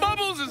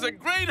 Bubbles is a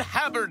great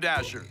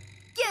haberdasher.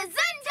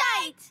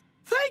 Gesundheit!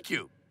 Thank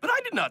you, but I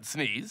did not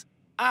sneeze.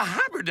 A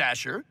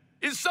haberdasher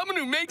is someone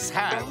who makes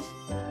hats.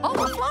 Oh,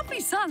 a fluffy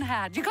sun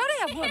hat. You gotta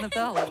have one of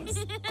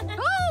those.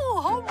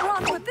 Oh, home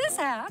run with this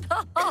hat.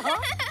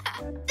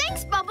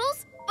 Thanks,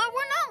 Bubbles, but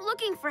we're not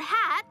looking for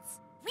hats.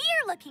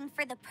 We're looking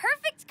for the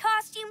perfect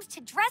costumes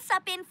to dress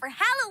up in for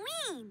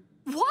Halloween.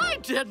 Why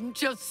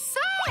didn't you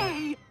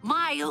say?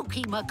 My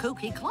Ookie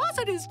Makookie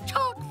closet is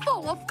chock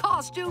full of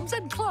costumes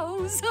and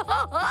clothes.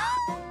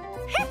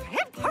 Hip,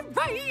 hip,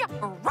 hooray!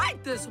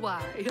 Right this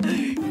way.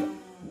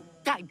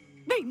 I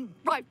mean,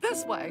 right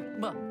this way.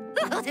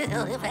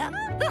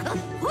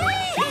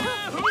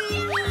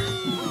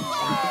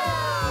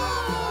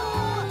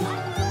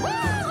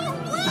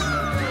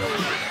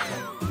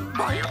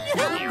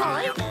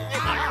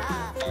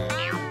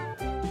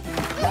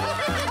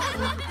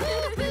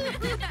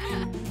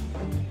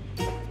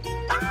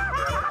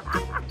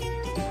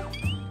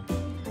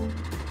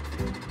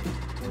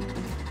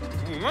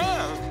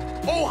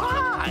 Oh,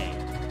 hi!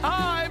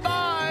 Hi,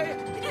 bye!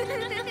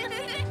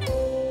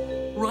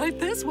 Right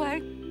this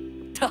way.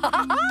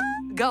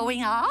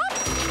 Going up?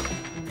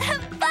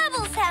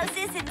 Bubbles' house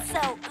isn't so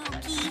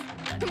ooky,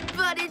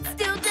 but it's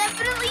still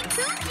definitely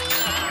kooky.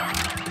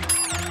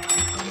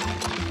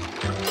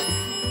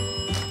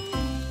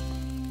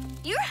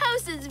 Your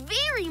house is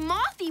very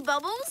mothy,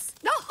 Bubbles.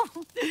 No,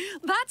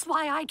 that's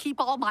why I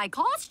keep all my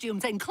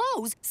costumes and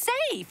clothes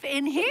safe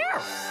in here.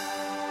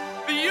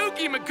 The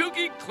Ookie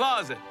Makookie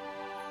closet.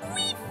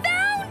 We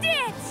found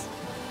it!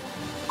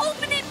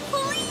 Open it,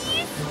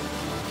 please!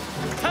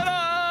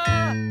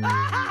 Ta-da!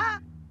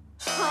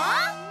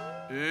 Huh?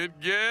 It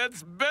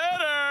gets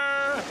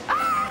better!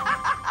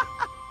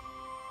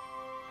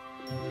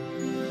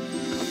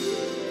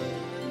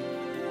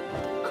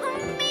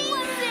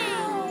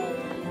 Amazing!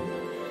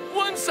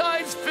 One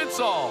size fits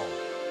all.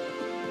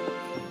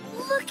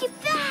 Look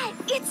at that!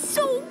 It's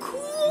so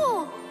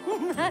cool!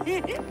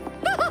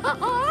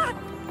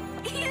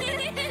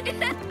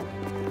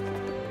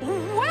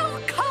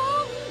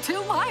 Welcome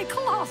to my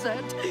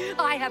closet.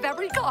 I have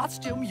every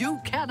costume you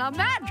can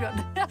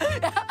imagine.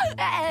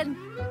 And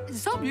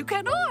some you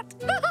cannot.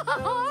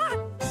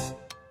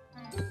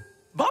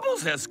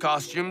 Bubbles has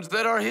costumes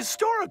that are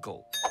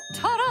historical.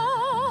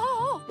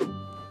 Ta-da!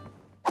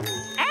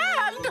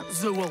 And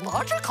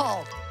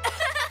zoological.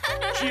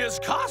 She has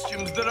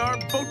costumes that are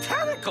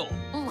botanical.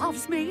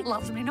 Loves me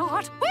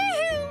not.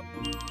 Woohoo!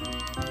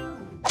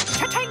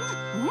 Cha-ching!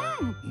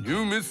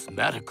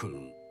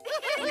 Numismatical.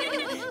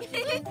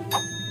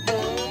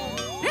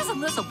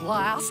 Isn't this a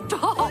blast?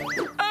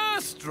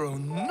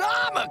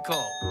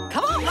 Astronomical.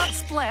 Come on, let's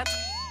split.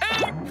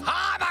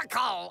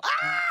 Comical.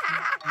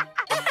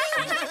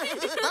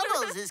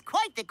 Bubbles is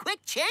quite the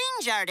quick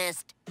change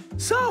artist.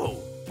 So,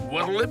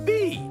 What'll it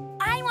be?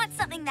 I want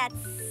something that's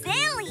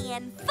silly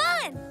and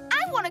fun.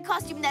 I want a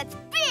costume that's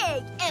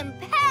big and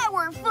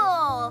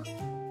powerful.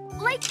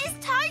 Like this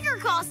tiger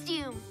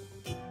costume.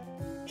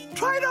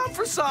 Try it on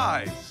for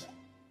size.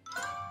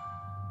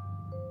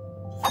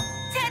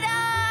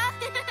 Ta-da!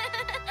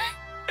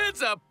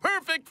 It's a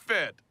perfect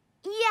fit.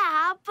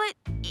 Yeah, but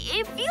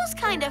it feels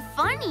kind of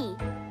funny.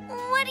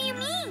 What do you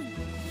mean?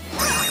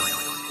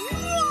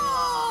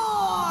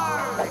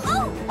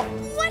 Oh,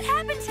 what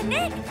happened to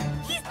Nick?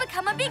 He's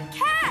become a big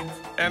cat.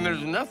 And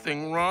there's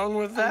nothing wrong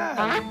with that.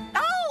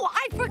 Oh,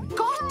 I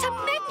forgot to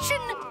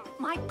mention.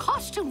 My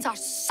costumes are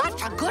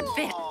such a good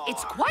fit.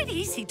 It's quite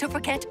easy to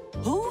forget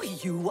who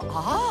you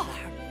are.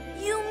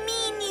 You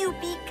mean you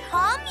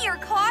become your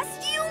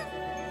costume?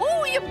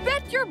 Oh, you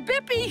bet your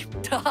bippy.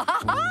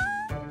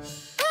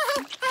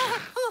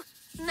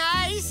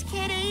 Nice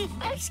kitty.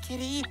 Nice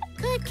kitty.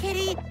 Good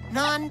kitty.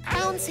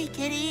 Non-pouncy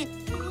kitty.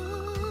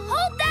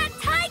 Hold that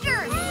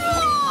tiger!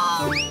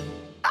 Huh?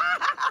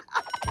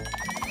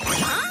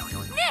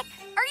 Nick,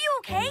 are you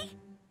okay?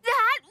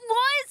 That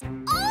was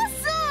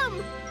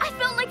awesome! I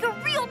felt like a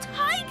real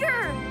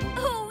tiger.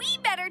 Oh, we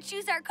better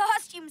choose our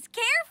costumes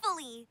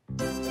carefully.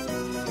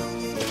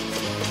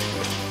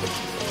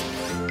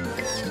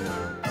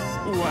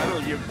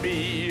 What'll you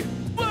be?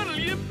 What'll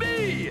you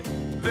be?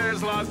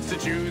 There's lots to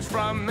choose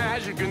from,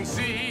 as you can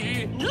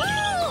see.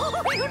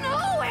 No, you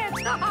know it.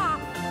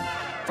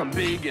 From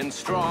big and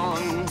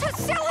strong To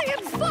silly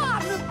and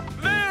fun.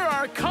 there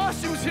are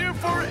costumes here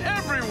for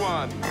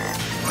everyone.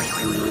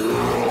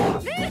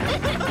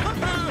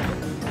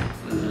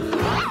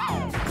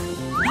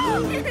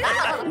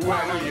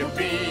 What'll you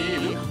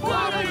be?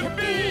 What'll you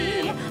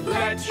be?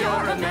 Let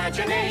your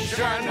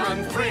imagination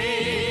run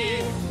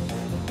free.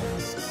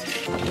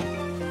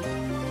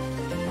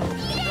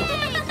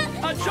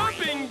 A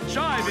jumping,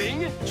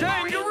 jiving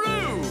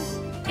kangaroo.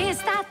 Is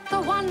that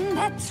the one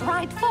that's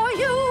right for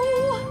you?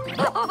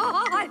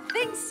 I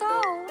think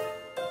so.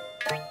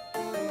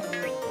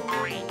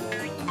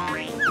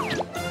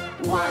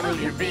 What'll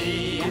you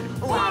be?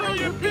 What'll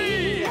you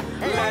be?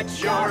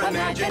 Let your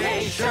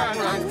imagination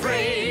run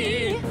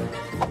free.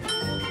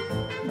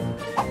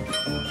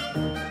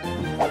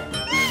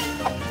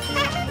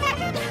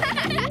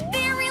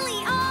 There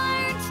really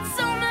aren't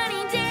so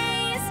many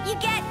days. You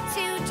get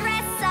to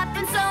dress up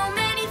in so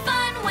many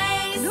fun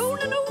ways.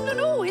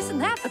 No, isn't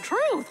that the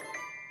truth?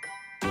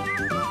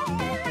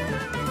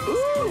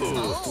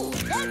 Oh,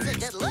 that's a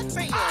good look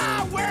for you.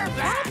 Wear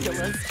that!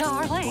 Fabulous,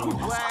 darling.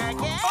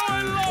 Work it. Oh, I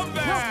love The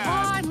that!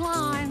 fine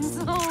lines.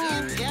 Oh.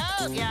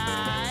 Go,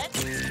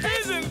 guys.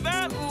 Isn't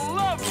that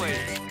lovely?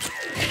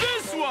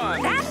 This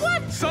one! That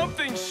one?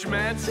 Something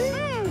schmancy?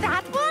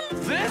 That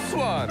one? This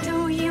one!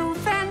 Do you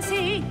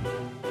fancy?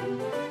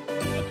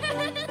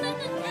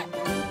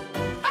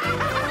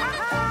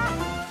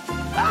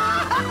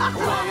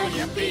 What'll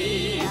you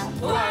be?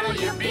 What'll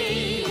you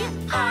be?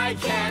 I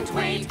can't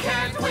wait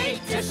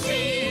to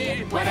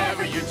see.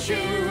 Whatever you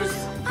choose,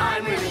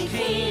 I'm really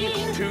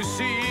keen to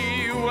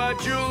see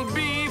what you'll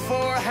be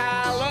for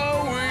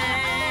Halloween.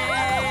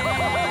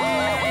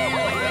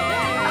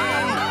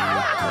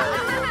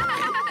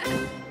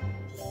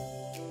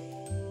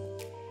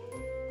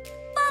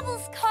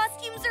 Bubbles'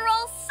 costumes are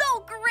all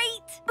so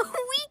great.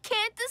 We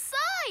can't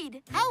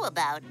decide. How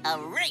about a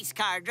race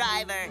car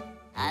driver?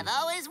 I've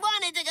always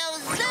wanted to go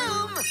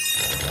zoom.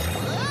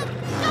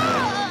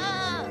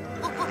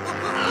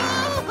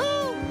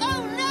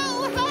 Oh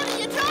no! How do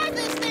you drive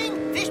this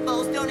thing?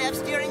 Fishbowls don't have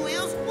steering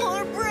wheels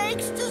or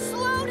brakes to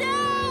slow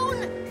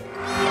down.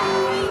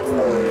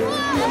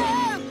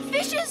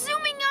 Fish is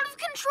zooming out of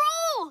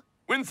control.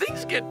 When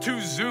things get too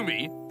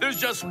zoomy, there's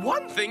just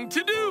one thing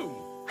to do.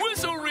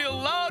 Whistle real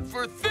loud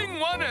for thing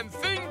one and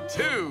thing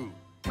two.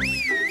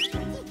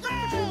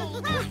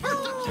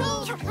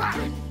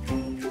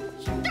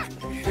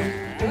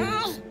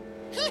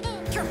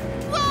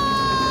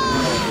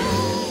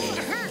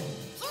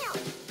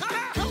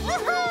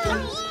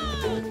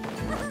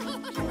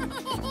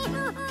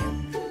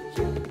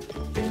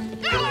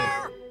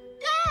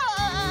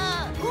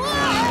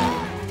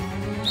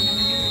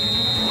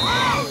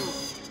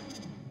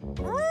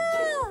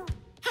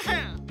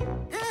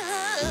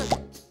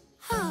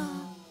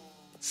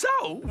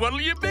 So,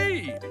 what'll you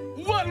be?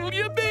 What'll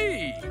you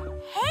be?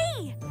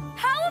 Hey,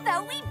 how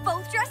about we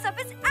both dress up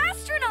as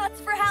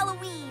astronauts for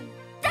Halloween?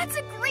 That's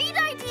a great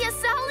idea,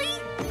 Sally.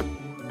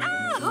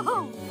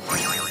 Oh!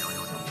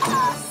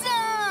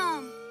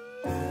 Awesome!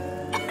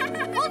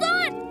 Hold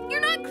on!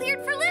 You're not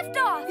cleared for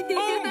liftoff!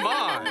 Oh,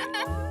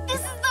 my! This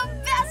is the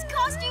best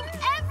costume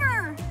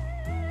ever!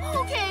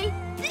 Okay,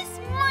 this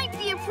might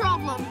be a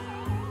problem.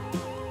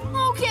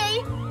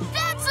 Okay,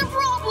 that's a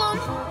problem!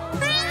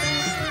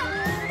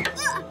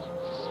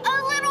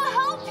 A little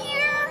help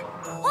here?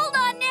 Hold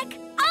on, Nick.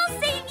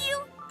 I'll save you.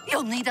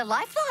 You'll need a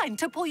lifeline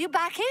to pull you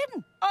back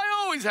in. I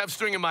always have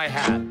string in my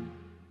hat.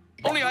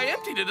 Only I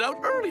emptied it out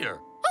earlier.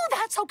 Oh,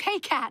 that's okay,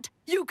 Cat.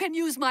 You can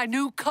use my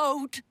new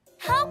coat.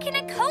 How can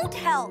a coat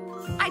help?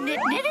 I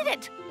knitted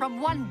it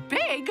from one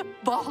big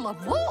ball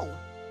of wool.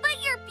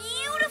 But your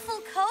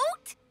beautiful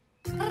coat?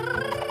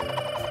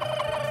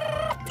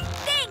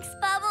 Thanks,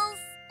 Bubbles.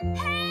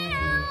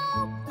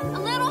 Help! A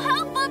little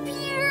help up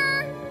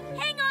here.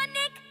 Hang on,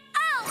 Nick.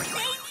 I'll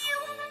save you.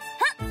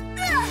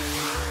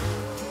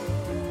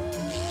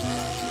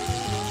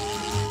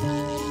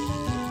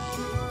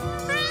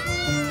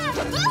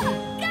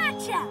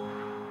 Gotcha!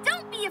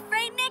 Don't be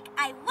afraid, Nick.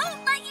 I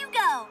won't let you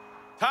go.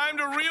 Time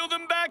to reel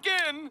them back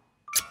in.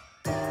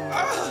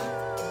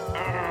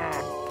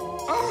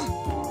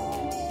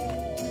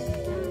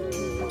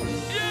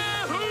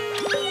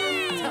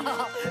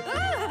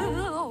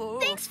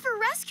 Thanks for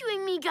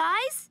rescuing me,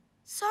 guys.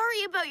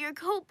 Sorry about your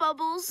coat,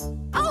 Bubbles.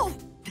 Oh,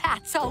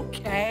 that's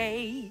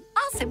okay.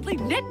 I'll simply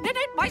knit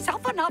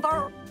myself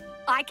another.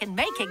 I can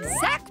make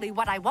exactly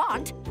what I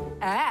want,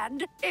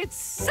 and it's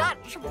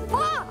such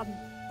fun.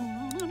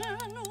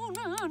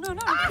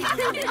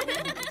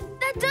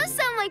 That does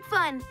sound like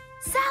fun.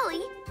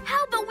 Sally,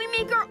 how about we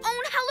make our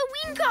own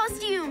Halloween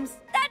costumes?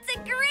 That's a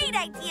great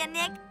idea,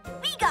 Nick.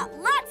 We got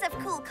lots of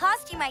cool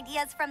costume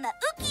ideas from the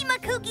Ookie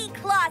Makookie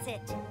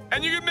closet.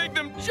 And you can make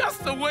them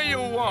just the way you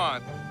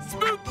want.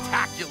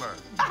 Spooktacular.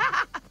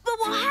 But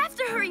we'll have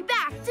to hurry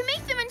back to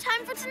make them in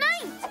time for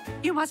tonight.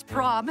 You must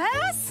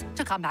promise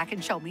to come back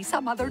and show me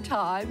some other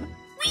time.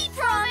 We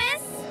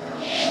promise.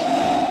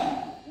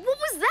 What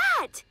was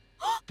that?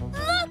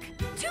 Look,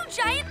 2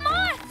 giant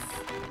moths.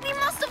 We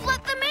must have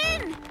let them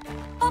in.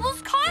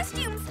 Bubbles'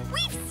 costumes.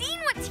 We've seen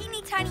what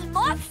teeny tiny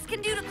moths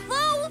can do to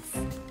clothes.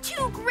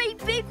 2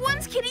 great big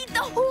ones can eat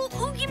the whole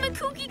Oogie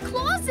Makookie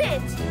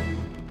closet.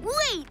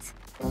 Wait,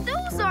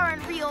 those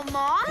aren't real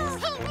moths.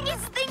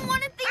 It's Thing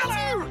 1 and Thing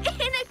 2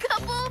 in a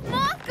couple of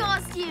moth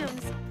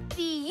costumes.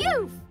 The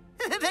youth.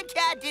 The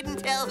cat didn't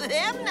tell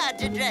them not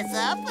to dress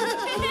up.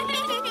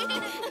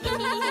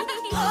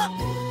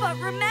 But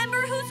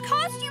remember whose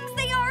costumes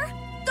they are.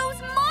 Those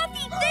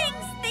mothy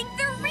things think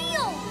they're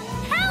real.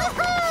 Help!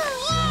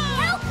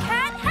 Help,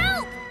 cat,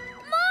 help!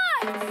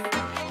 Moths!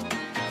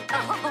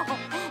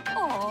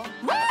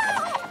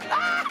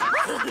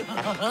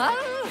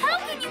 How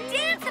can you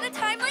dance at a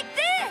time like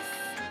this?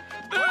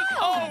 There's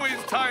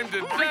always time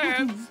to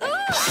dance.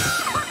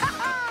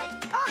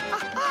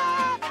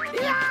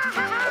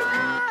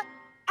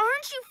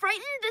 Aren't you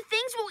frightened the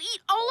things will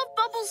eat all of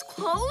Bubbles'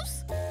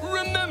 clothes?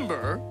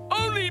 Remember,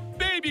 only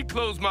baby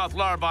clothes moth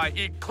larvae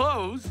eat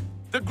clothes.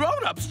 The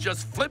grown-ups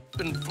just flip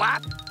and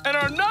flap and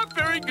are not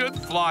very good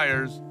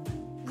flyers.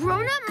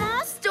 Grown-up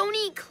moths don't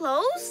eat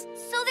clothes?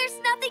 So there's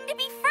nothing to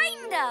be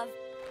frightened of.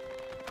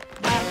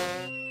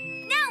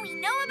 Now we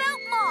know about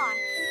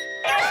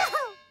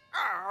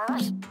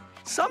moths.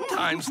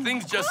 Sometimes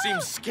things just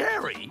seem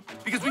scary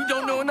because we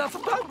don't know enough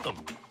about them.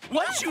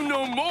 Once you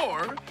know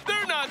more,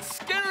 they're not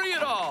scary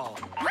at all.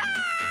 Maybe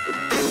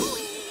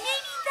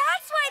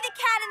that's why the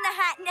Cat in the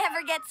Hat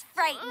never gets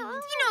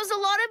frightened. He knows a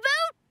lot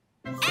about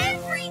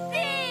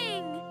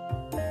everything!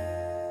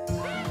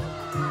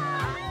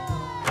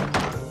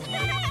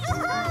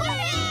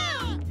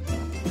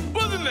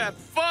 Wasn't that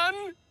fun?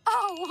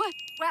 Oh,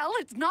 well,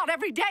 it's not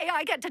every day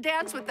I get to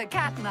dance with the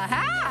Cat in the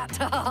Hat.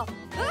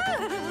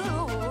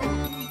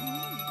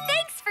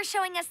 Thanks for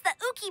showing us the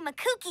Ookie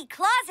Makookie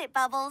closet,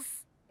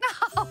 Bubbles.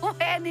 Oh,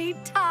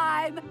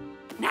 anytime.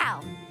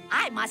 Now,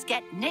 I must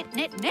get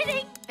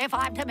knitting if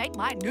I'm to make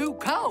my new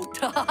coat.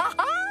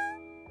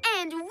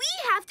 And we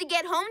have to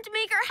get home to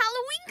make our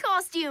Halloween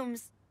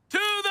costumes. To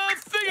the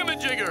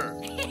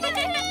thingamajigger!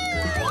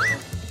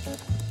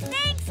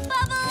 Thanks,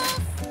 Bubbles!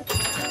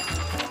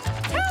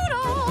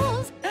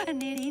 Toodles!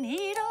 Knitty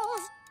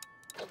needles!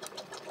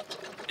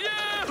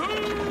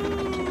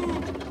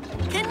 Yahoo!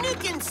 Can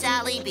Nick and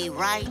Sally be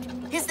right?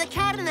 Is the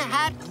Cat in the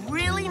Hat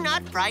really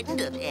not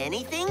frightened of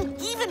anything,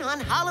 even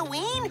on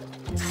Halloween?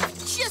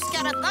 Just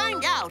gotta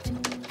find out.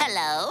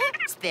 Hello?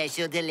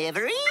 Special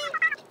delivery?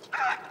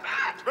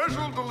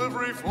 Special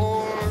delivery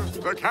for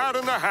the Cat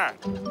in the Hat.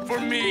 For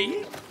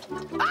me?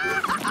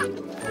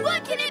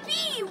 What can it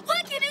be?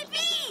 What can it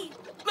be?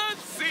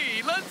 Let's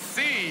see, let's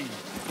see.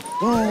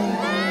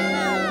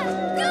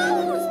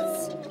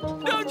 Ghosts!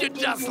 Don't you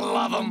just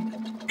love them?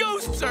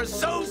 Ghosts are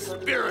so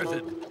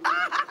spirited.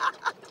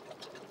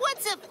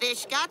 What's a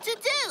fish got to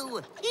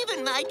do?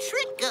 Even my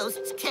trick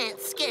ghosts can't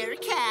scare a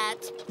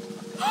cat.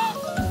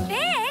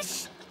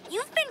 Fish?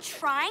 You've been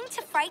trying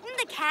to frighten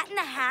the Cat in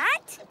the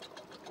Hat?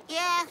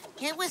 Yeah,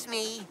 it was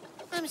me.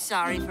 I'm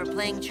sorry for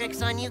playing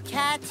tricks on you,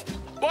 Cat.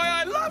 Why,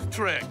 I love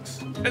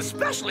tricks,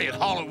 especially at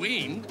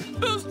Halloween.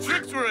 Those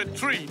tricks were a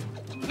treat.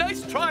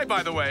 Nice try,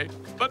 by the way,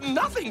 but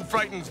nothing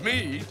frightens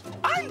me.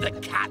 I'm the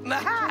Cat in the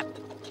Hat.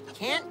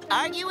 Can't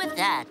argue with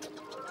that.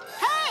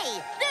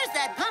 Hey, there's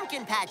that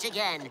pumpkin patch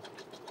again.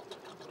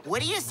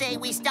 What do you say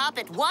we stop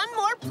at one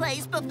more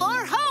place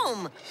before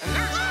home?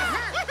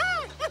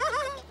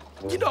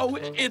 You know,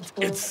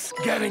 it's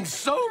getting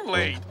so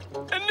late.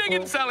 And Nick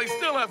and Sally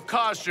still have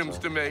costumes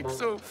to make,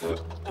 so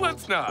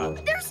let's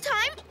not. There's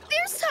time!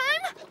 There's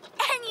time!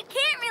 And you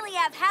can't really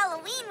have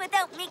Halloween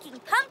without making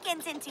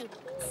pumpkins into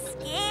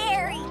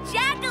scary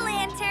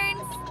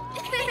jack-o'-lanterns.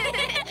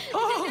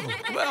 Oh,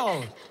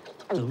 well,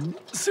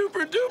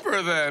 Super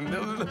duper, then.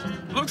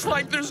 Looks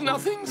like there's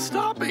nothing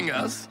stopping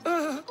us.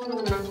 Well,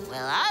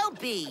 I'll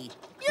be.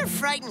 You're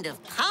frightened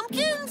of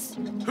pumpkins?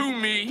 Who,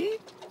 me?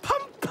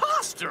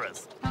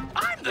 Preposterous!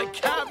 I'm the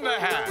Cat in the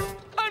Hat.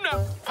 I'm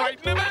not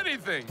frightened of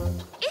anything.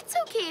 It's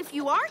okay if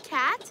you are,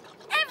 Cat.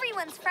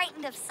 Everyone's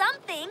frightened of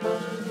something.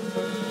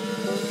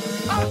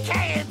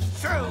 Okay,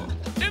 it's true.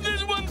 If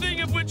there's one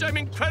thing of which I'm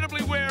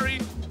incredibly wary,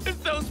 it's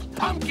those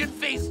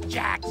pumpkin-faced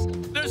jacks.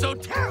 They're so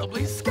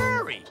terribly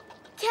scary.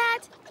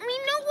 Cat, we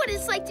know what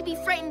it's like to be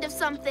frightened of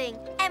something.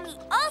 And we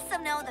also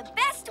know the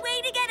best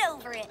way to get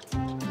over it.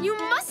 You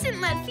mustn't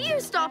let fear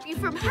stop you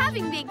from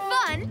having big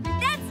fun.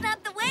 That's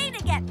not the way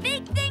to get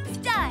big things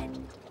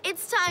done.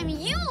 It's time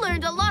you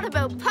learned a lot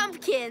about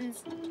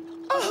pumpkins.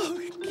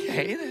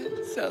 Okay,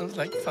 that sounds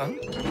like fun.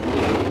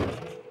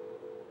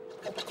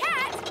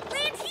 Cat,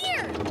 land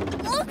here!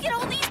 Look at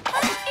all these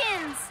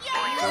pumpkins!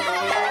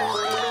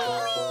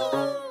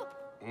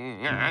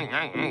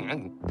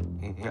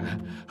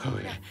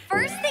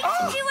 First thing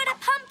to do at a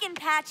pumpkin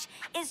patch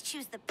is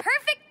choose the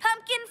perfect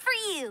pumpkin for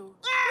you.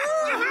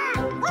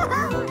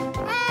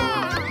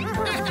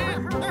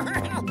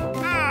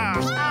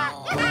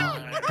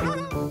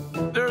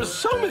 There are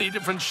so many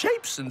different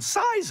shapes and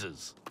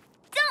sizes.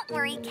 Don't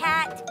worry,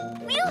 Cat.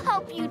 We'll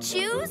help you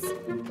choose.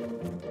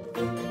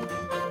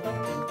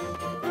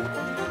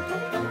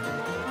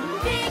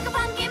 Pick a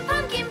pumpkin,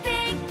 pumpkin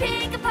pick.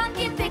 Pick a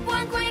pumpkin, pick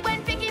one quick.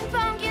 When picking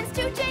pumpkins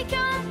to take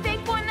home,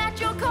 pick one that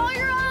you'll call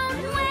your own.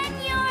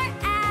 When you're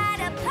at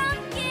a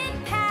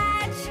pumpkin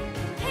patch,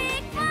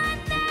 pick one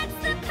that's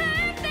the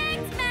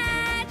perfect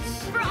match.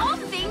 For all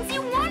the things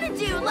you want to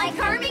do, like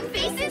carving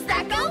faces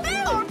that go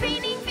boo, or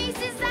painting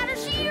faces that are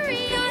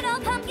cheery. Not all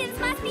pumpkins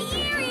must be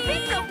eerie.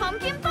 Pick a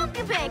pumpkin,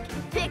 pumpkin pick.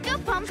 Pick a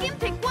pumpkin,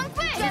 pick one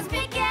quick. Just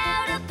pick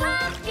out a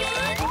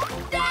pumpkin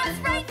that's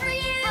right for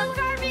you. For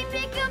carving,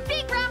 pick a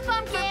big round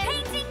pumpkin. For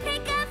painting,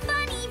 pick a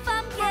funny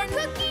pumpkin. For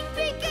cooking,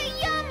 pick a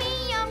yummy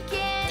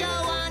yumpkin. Go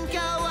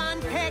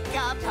on, pick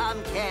a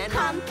pumpkin.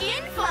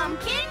 Pumpkin,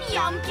 flumpkin,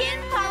 yumpkin,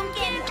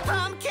 pumpkin.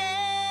 Pumpkin!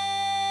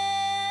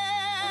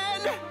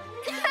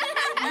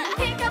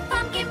 Pick a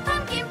pumpkin,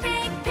 pumpkin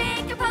pick.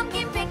 Pick a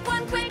pumpkin, pick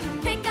one quick.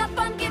 Pick a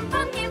pumpkin,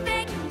 pumpkin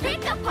pick.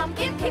 Pick a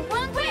pumpkin, pick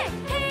one quick.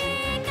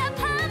 Pick a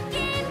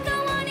pumpkin, go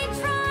on and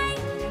try.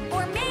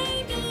 Or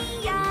maybe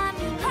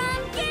yummy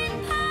pumpkin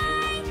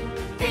pie.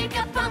 Pick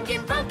a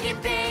pumpkin, pumpkin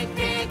pick.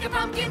 Pick a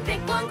pumpkin,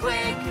 pick one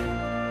quick.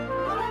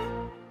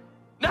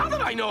 Now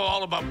that I know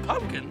all about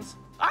pumpkins,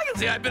 I can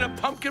say I've been a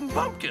pumpkin.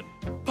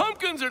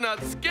 Pumpkins are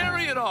not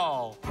scary at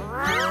all.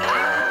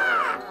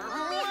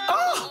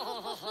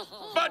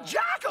 But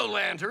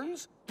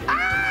jack-o'-lanterns?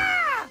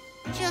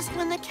 Just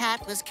when the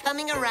cat was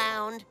coming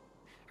around.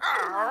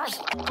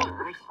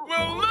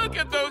 Well, look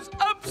at those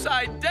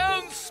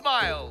upside-down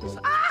smiles.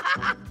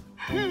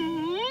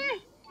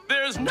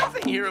 There's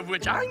nothing here of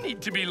which I need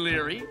to be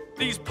leery.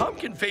 These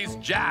pumpkin-faced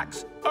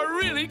jacks are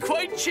really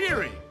quite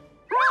cheery.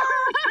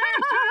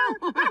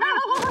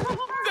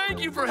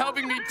 Thank you for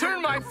helping me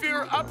turn my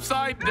fear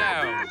upside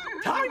down.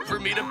 Time for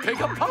me to pick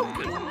a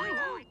pumpkin.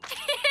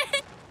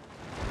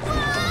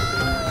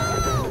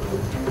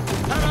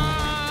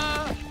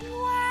 Ta-da!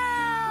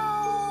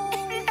 Wow!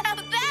 Now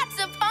that's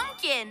a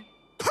pumpkin.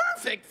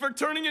 Perfect for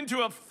turning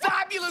into a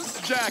fabulous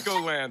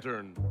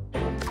jack-o'-lantern.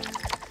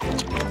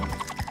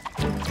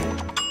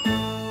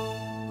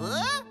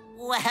 Huh?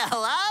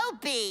 Well, I'll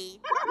be.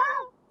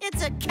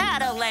 It's a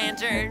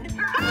cat-o'-lantern.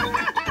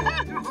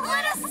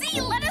 Let us see,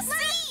 let us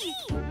see.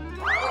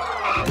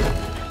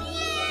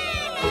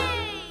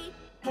 Yay!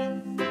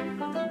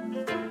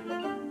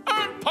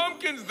 Aren't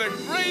pumpkins the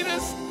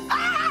greatest?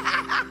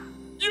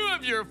 You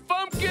have your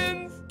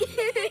pumpkins.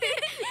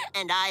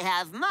 And I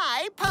have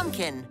my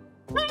pumpkin.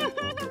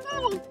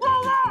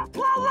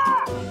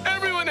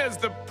 Everyone has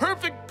the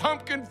perfect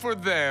pumpkin for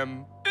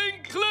them,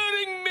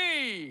 including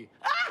me.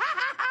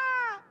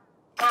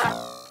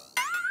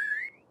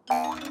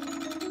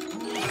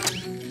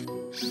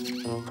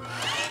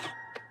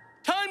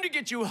 Time to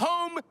get you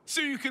home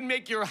so you can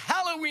make your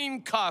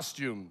Halloween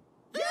costume.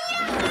 We're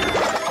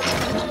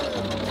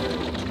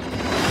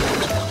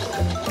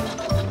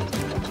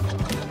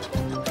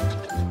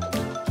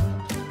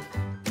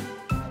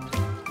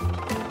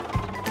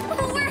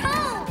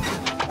home!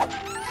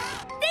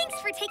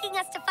 Thanks for taking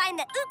us to find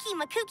the Ookie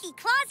Makookie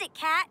Closet,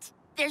 Cat.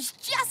 There's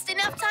just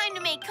enough time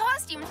to make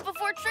costumes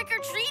before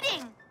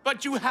trick-or-treating.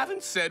 But you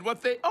haven't said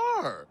what they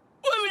are.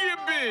 Will you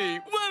be?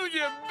 Will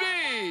you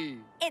be?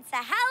 It's a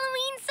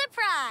Halloween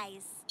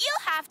surprise.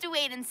 You'll have to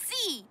wait and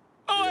see.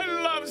 Oh, I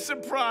love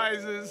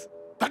surprises.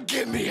 But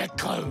give me a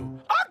clue.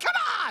 Oh, come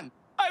on!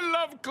 I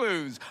love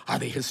clues. Are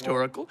they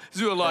historical,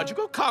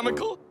 zoological,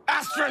 comical,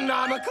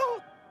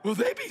 astronomical? Will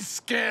they be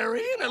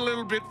scary and a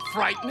little bit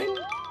frightening?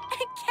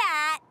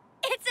 Cat,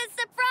 it's a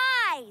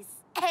surprise.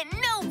 And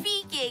no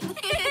peeking.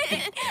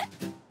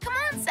 Come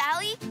on,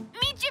 Sally.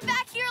 Meet you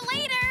back here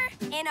later.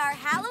 In our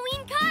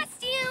Halloween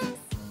costumes.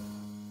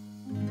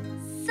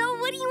 So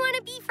what do you want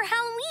to be for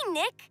Halloween,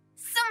 Nick?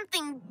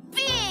 Something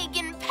big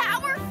and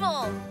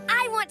powerful.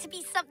 I want to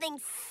be something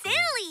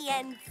silly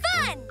and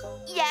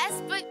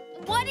Yes, but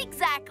what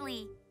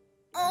exactly?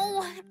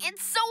 Oh,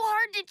 it's so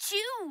hard to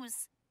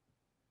choose.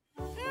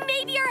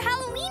 Maybe our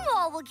Halloween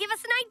wall will give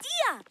us an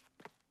idea.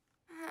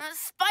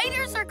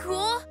 Spiders are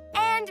cool.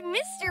 And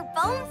Mr.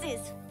 Bones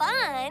is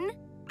fun.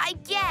 I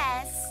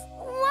guess.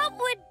 What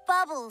would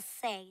Bubbles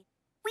say?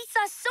 We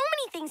saw so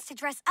many things to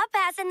dress up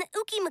as in the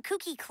Ookie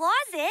Makookie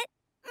closet.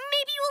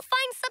 Maybe we'll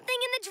find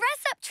something in the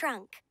dress-up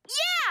trunk.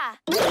 Yeah!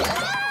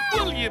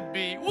 Will you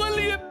be? Will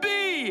you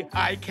be?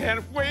 I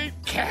can't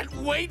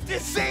wait to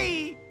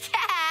see!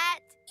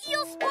 Cat!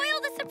 You'll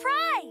spoil the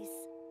surprise.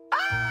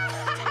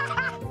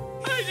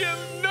 I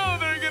just know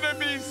they're gonna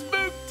be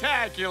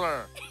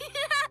spooktacular!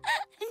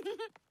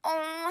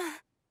 Oh,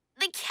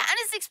 the cat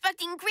is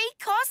expecting great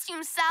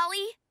costumes,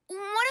 Sally.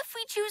 What if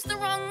we choose the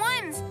wrong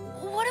ones?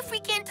 What if we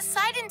can't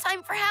decide in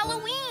time for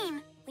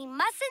Halloween? We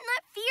mustn't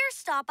let fear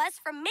stop us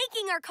from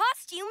making our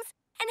costumes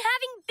and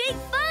having big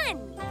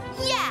fun.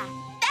 Yeah,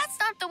 that's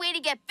not the way to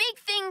get big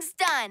things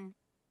done.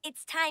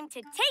 It's time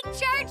to take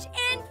charge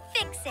and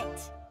fix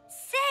it.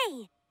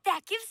 Say,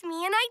 that gives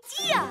me an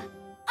idea.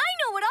 I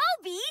know what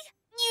I'll be.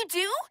 You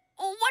do?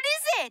 What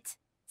is it?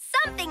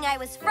 Something I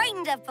was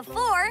frightened of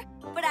before,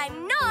 but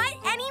I'm not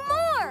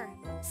anymore.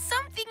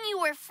 Something you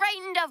were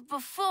frightened of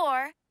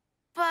before,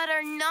 but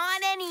are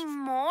not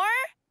anymore?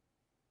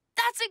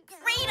 That's a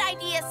great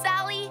idea,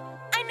 Sally.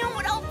 I know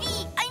what I'll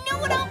be. I know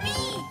what I'll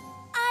be.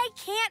 I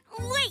can't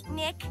wait,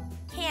 Nick.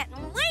 Can't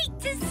wait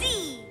to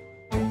see.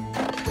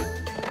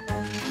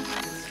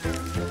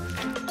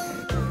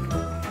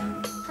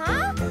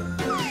 Huh?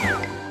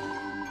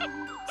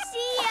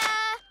 See ya.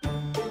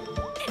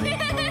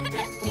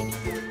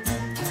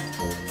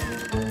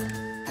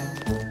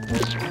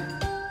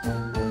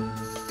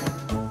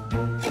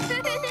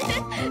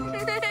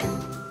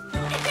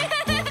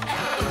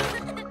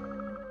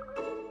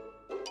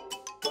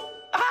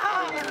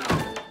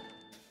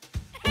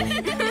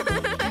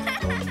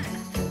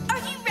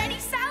 Are you ready,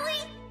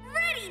 Sally?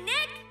 Ready,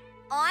 Nick.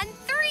 On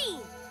 3.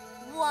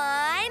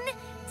 1,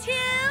 2,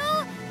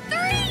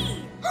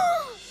 3.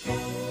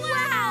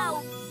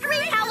 Wow!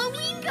 Great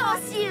Halloween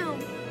costume!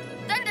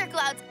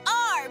 Thunderclouds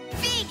are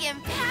big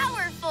and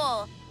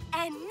powerful.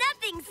 And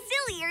nothing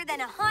sillier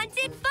than a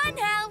haunted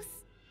funhouse.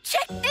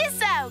 Check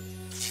this out!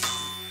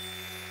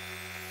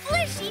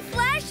 Flishy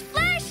Flash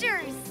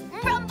Flashers!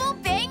 Rumble,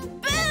 bang,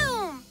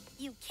 boom!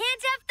 You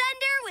can't have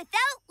thunder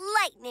without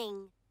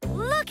lightning.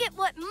 Look at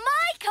what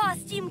my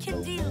costume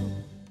can do.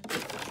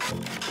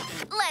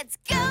 Let's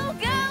go,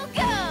 go,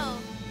 go!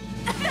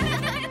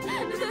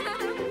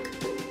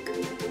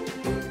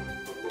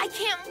 I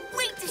can't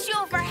wait to show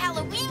off our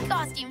Halloween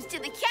costumes to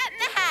the Cat in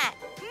the Hat.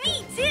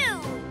 Me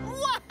too.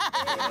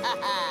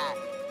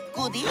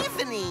 Good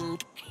evening.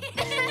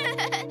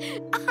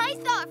 I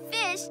thought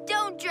fish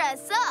don't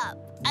dress up.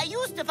 I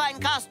used to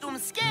find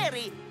costumes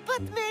scary,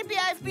 but maybe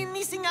I've been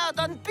missing out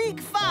on big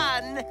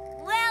fun.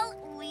 Well,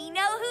 we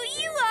know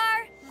who you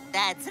are.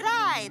 That's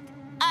right.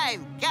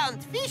 I'm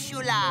Count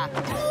Fishula.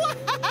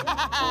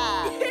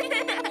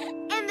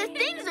 And the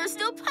things are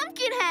still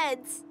pumpkin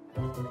heads.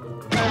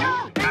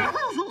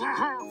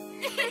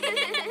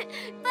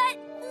 But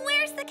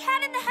where's the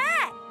Cat in the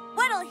Hat?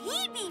 What'll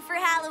he be for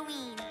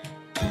Halloween?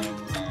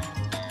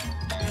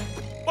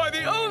 Why,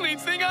 the only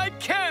thing I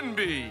can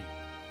be!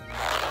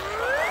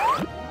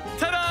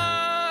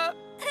 Ta-da!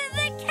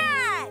 The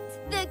cat!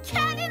 The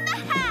Cat in the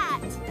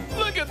Hat!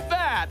 Look at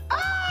that!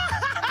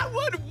 Ah,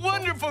 what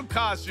wonderful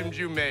costumes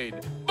you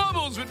made!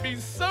 Bubbles would be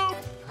so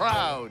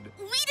proud!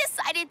 We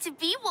decided to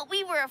be what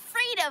we were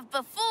afraid of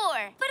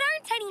before. But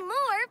aren't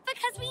anymore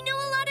because we know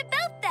a lot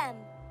about them.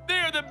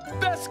 They're the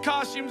best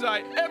costumes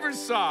I ever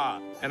saw,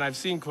 and I've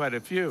seen quite a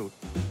few.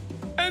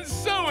 And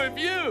so have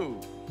you!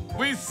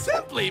 We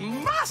simply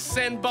must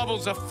send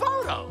Bubbles a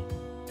photo!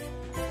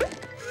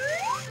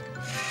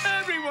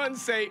 Everyone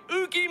say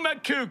Ookie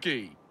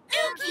Makookie!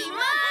 Ookie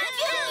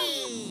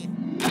Makookie!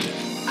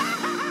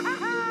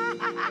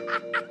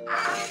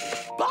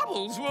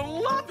 Bubbles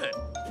will love it!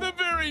 The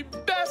very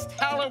best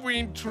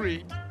Halloween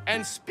treat.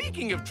 And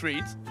speaking of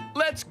treats,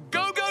 let's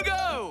go, go,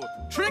 go!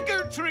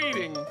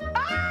 Trick-or-treating!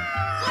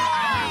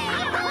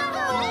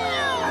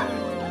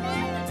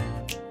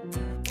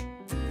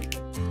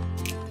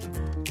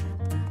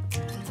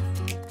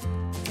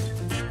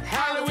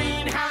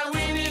 Halloween,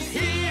 Halloween is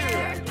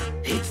here!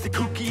 It's the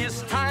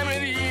kookiest time of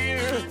the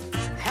year!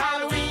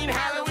 Halloween,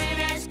 Halloween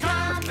has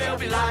come! There'll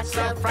be lots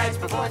of frights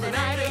before the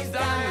night is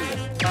done!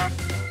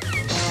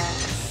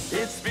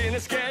 It's been a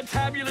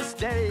scared-tabulous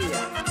day,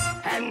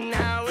 and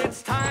now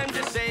it's time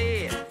to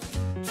say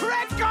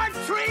trick or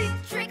treat!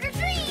 Trick or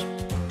treat!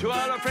 To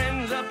all our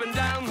friends up and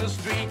down the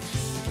street.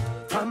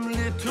 From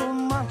little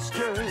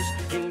monsters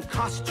in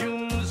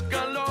costumes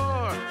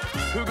galore,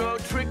 who go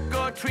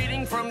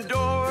trick-or-treating from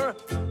door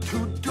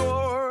to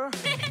door.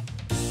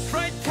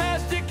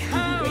 Frightastic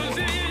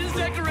houses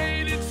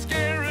decorated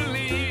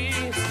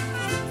scarily,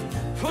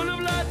 full of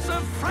lots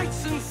of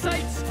frights and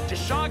sights to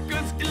shock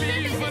us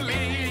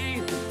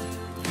gleefully.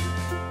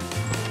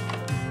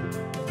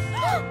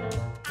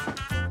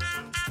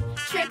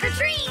 Trick or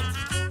treat!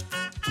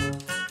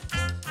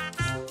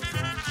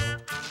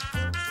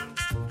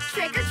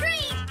 Trick or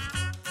treat!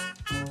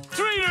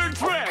 Treat or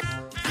trick!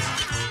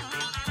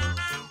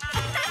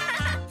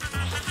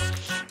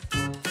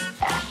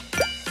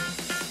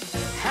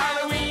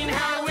 Halloween,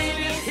 Halloween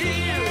is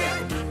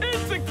here!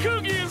 It's the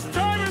kookiest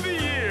time of the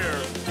year!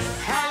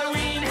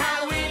 Halloween,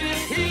 Halloween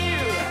is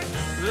here!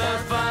 The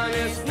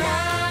funnest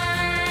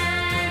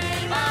night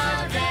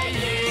of the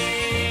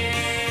year!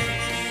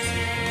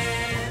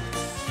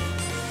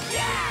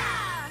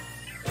 Yeah!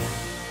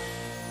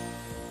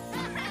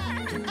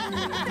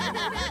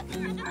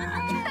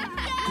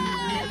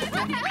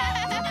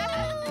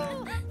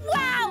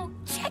 Wow!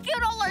 Check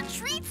out all our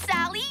treats,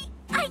 Sally!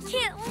 I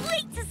can't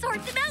wait to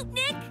sort them out,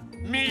 Nick!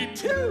 Me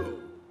too!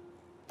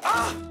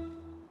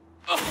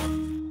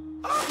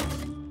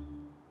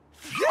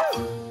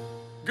 Phew!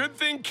 Good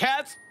thing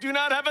cats do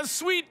not have a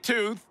sweet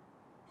tooth.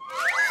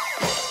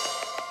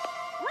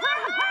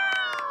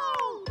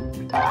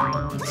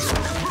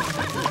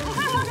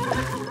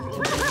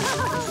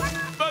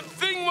 But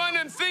thing one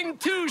and thing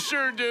two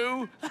sure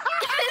do.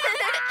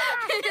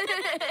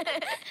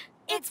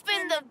 It's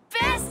been the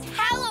best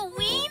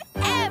Halloween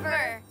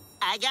ever!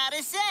 I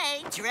gotta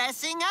say,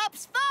 dressing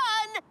up's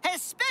fun,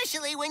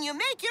 especially when you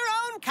make your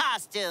own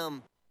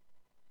costume.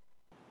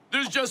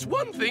 There's just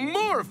one thing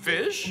more,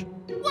 Fish.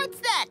 What's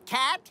that,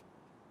 Cat?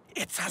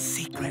 It's a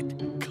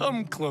secret.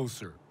 Come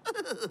closer.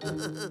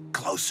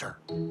 Closer.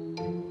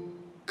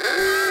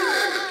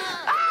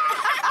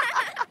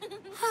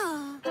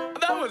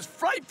 That was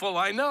frightful,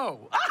 I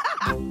know.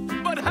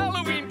 But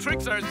Halloween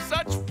tricks are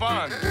such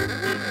fun.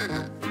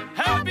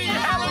 Happy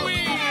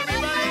Halloween,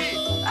 everybody!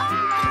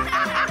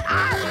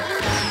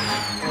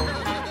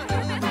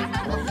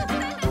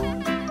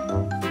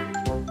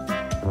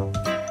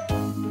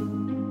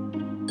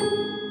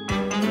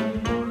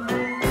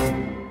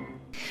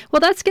 Well,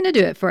 that's going to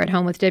do it for At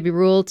Home with Debbie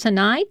Rule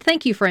tonight.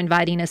 Thank you for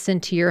inviting us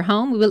into your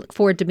home. We will look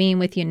forward to being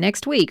with you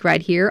next week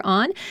right here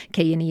on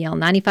KNEL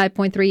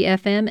 95.3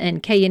 FM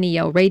and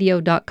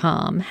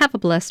KNELradio.com. Have a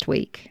blessed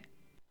week.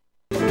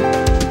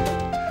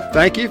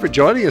 Thank you for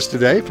joining us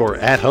today for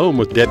At Home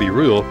with Debbie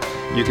Rule.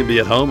 You can be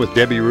at home with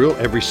Debbie Rule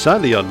every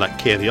Sunday on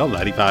KNEL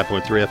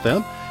 95.3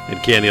 FM and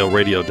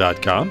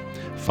KNELradio.com.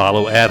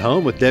 Follow At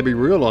Home with Debbie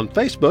Rule on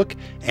Facebook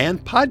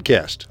and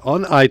podcast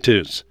on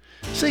iTunes.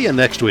 See you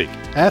next week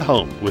at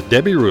Home with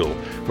Debbie Rule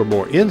for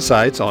more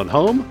insights on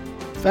home,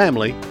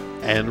 family,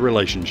 and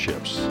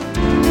relationships.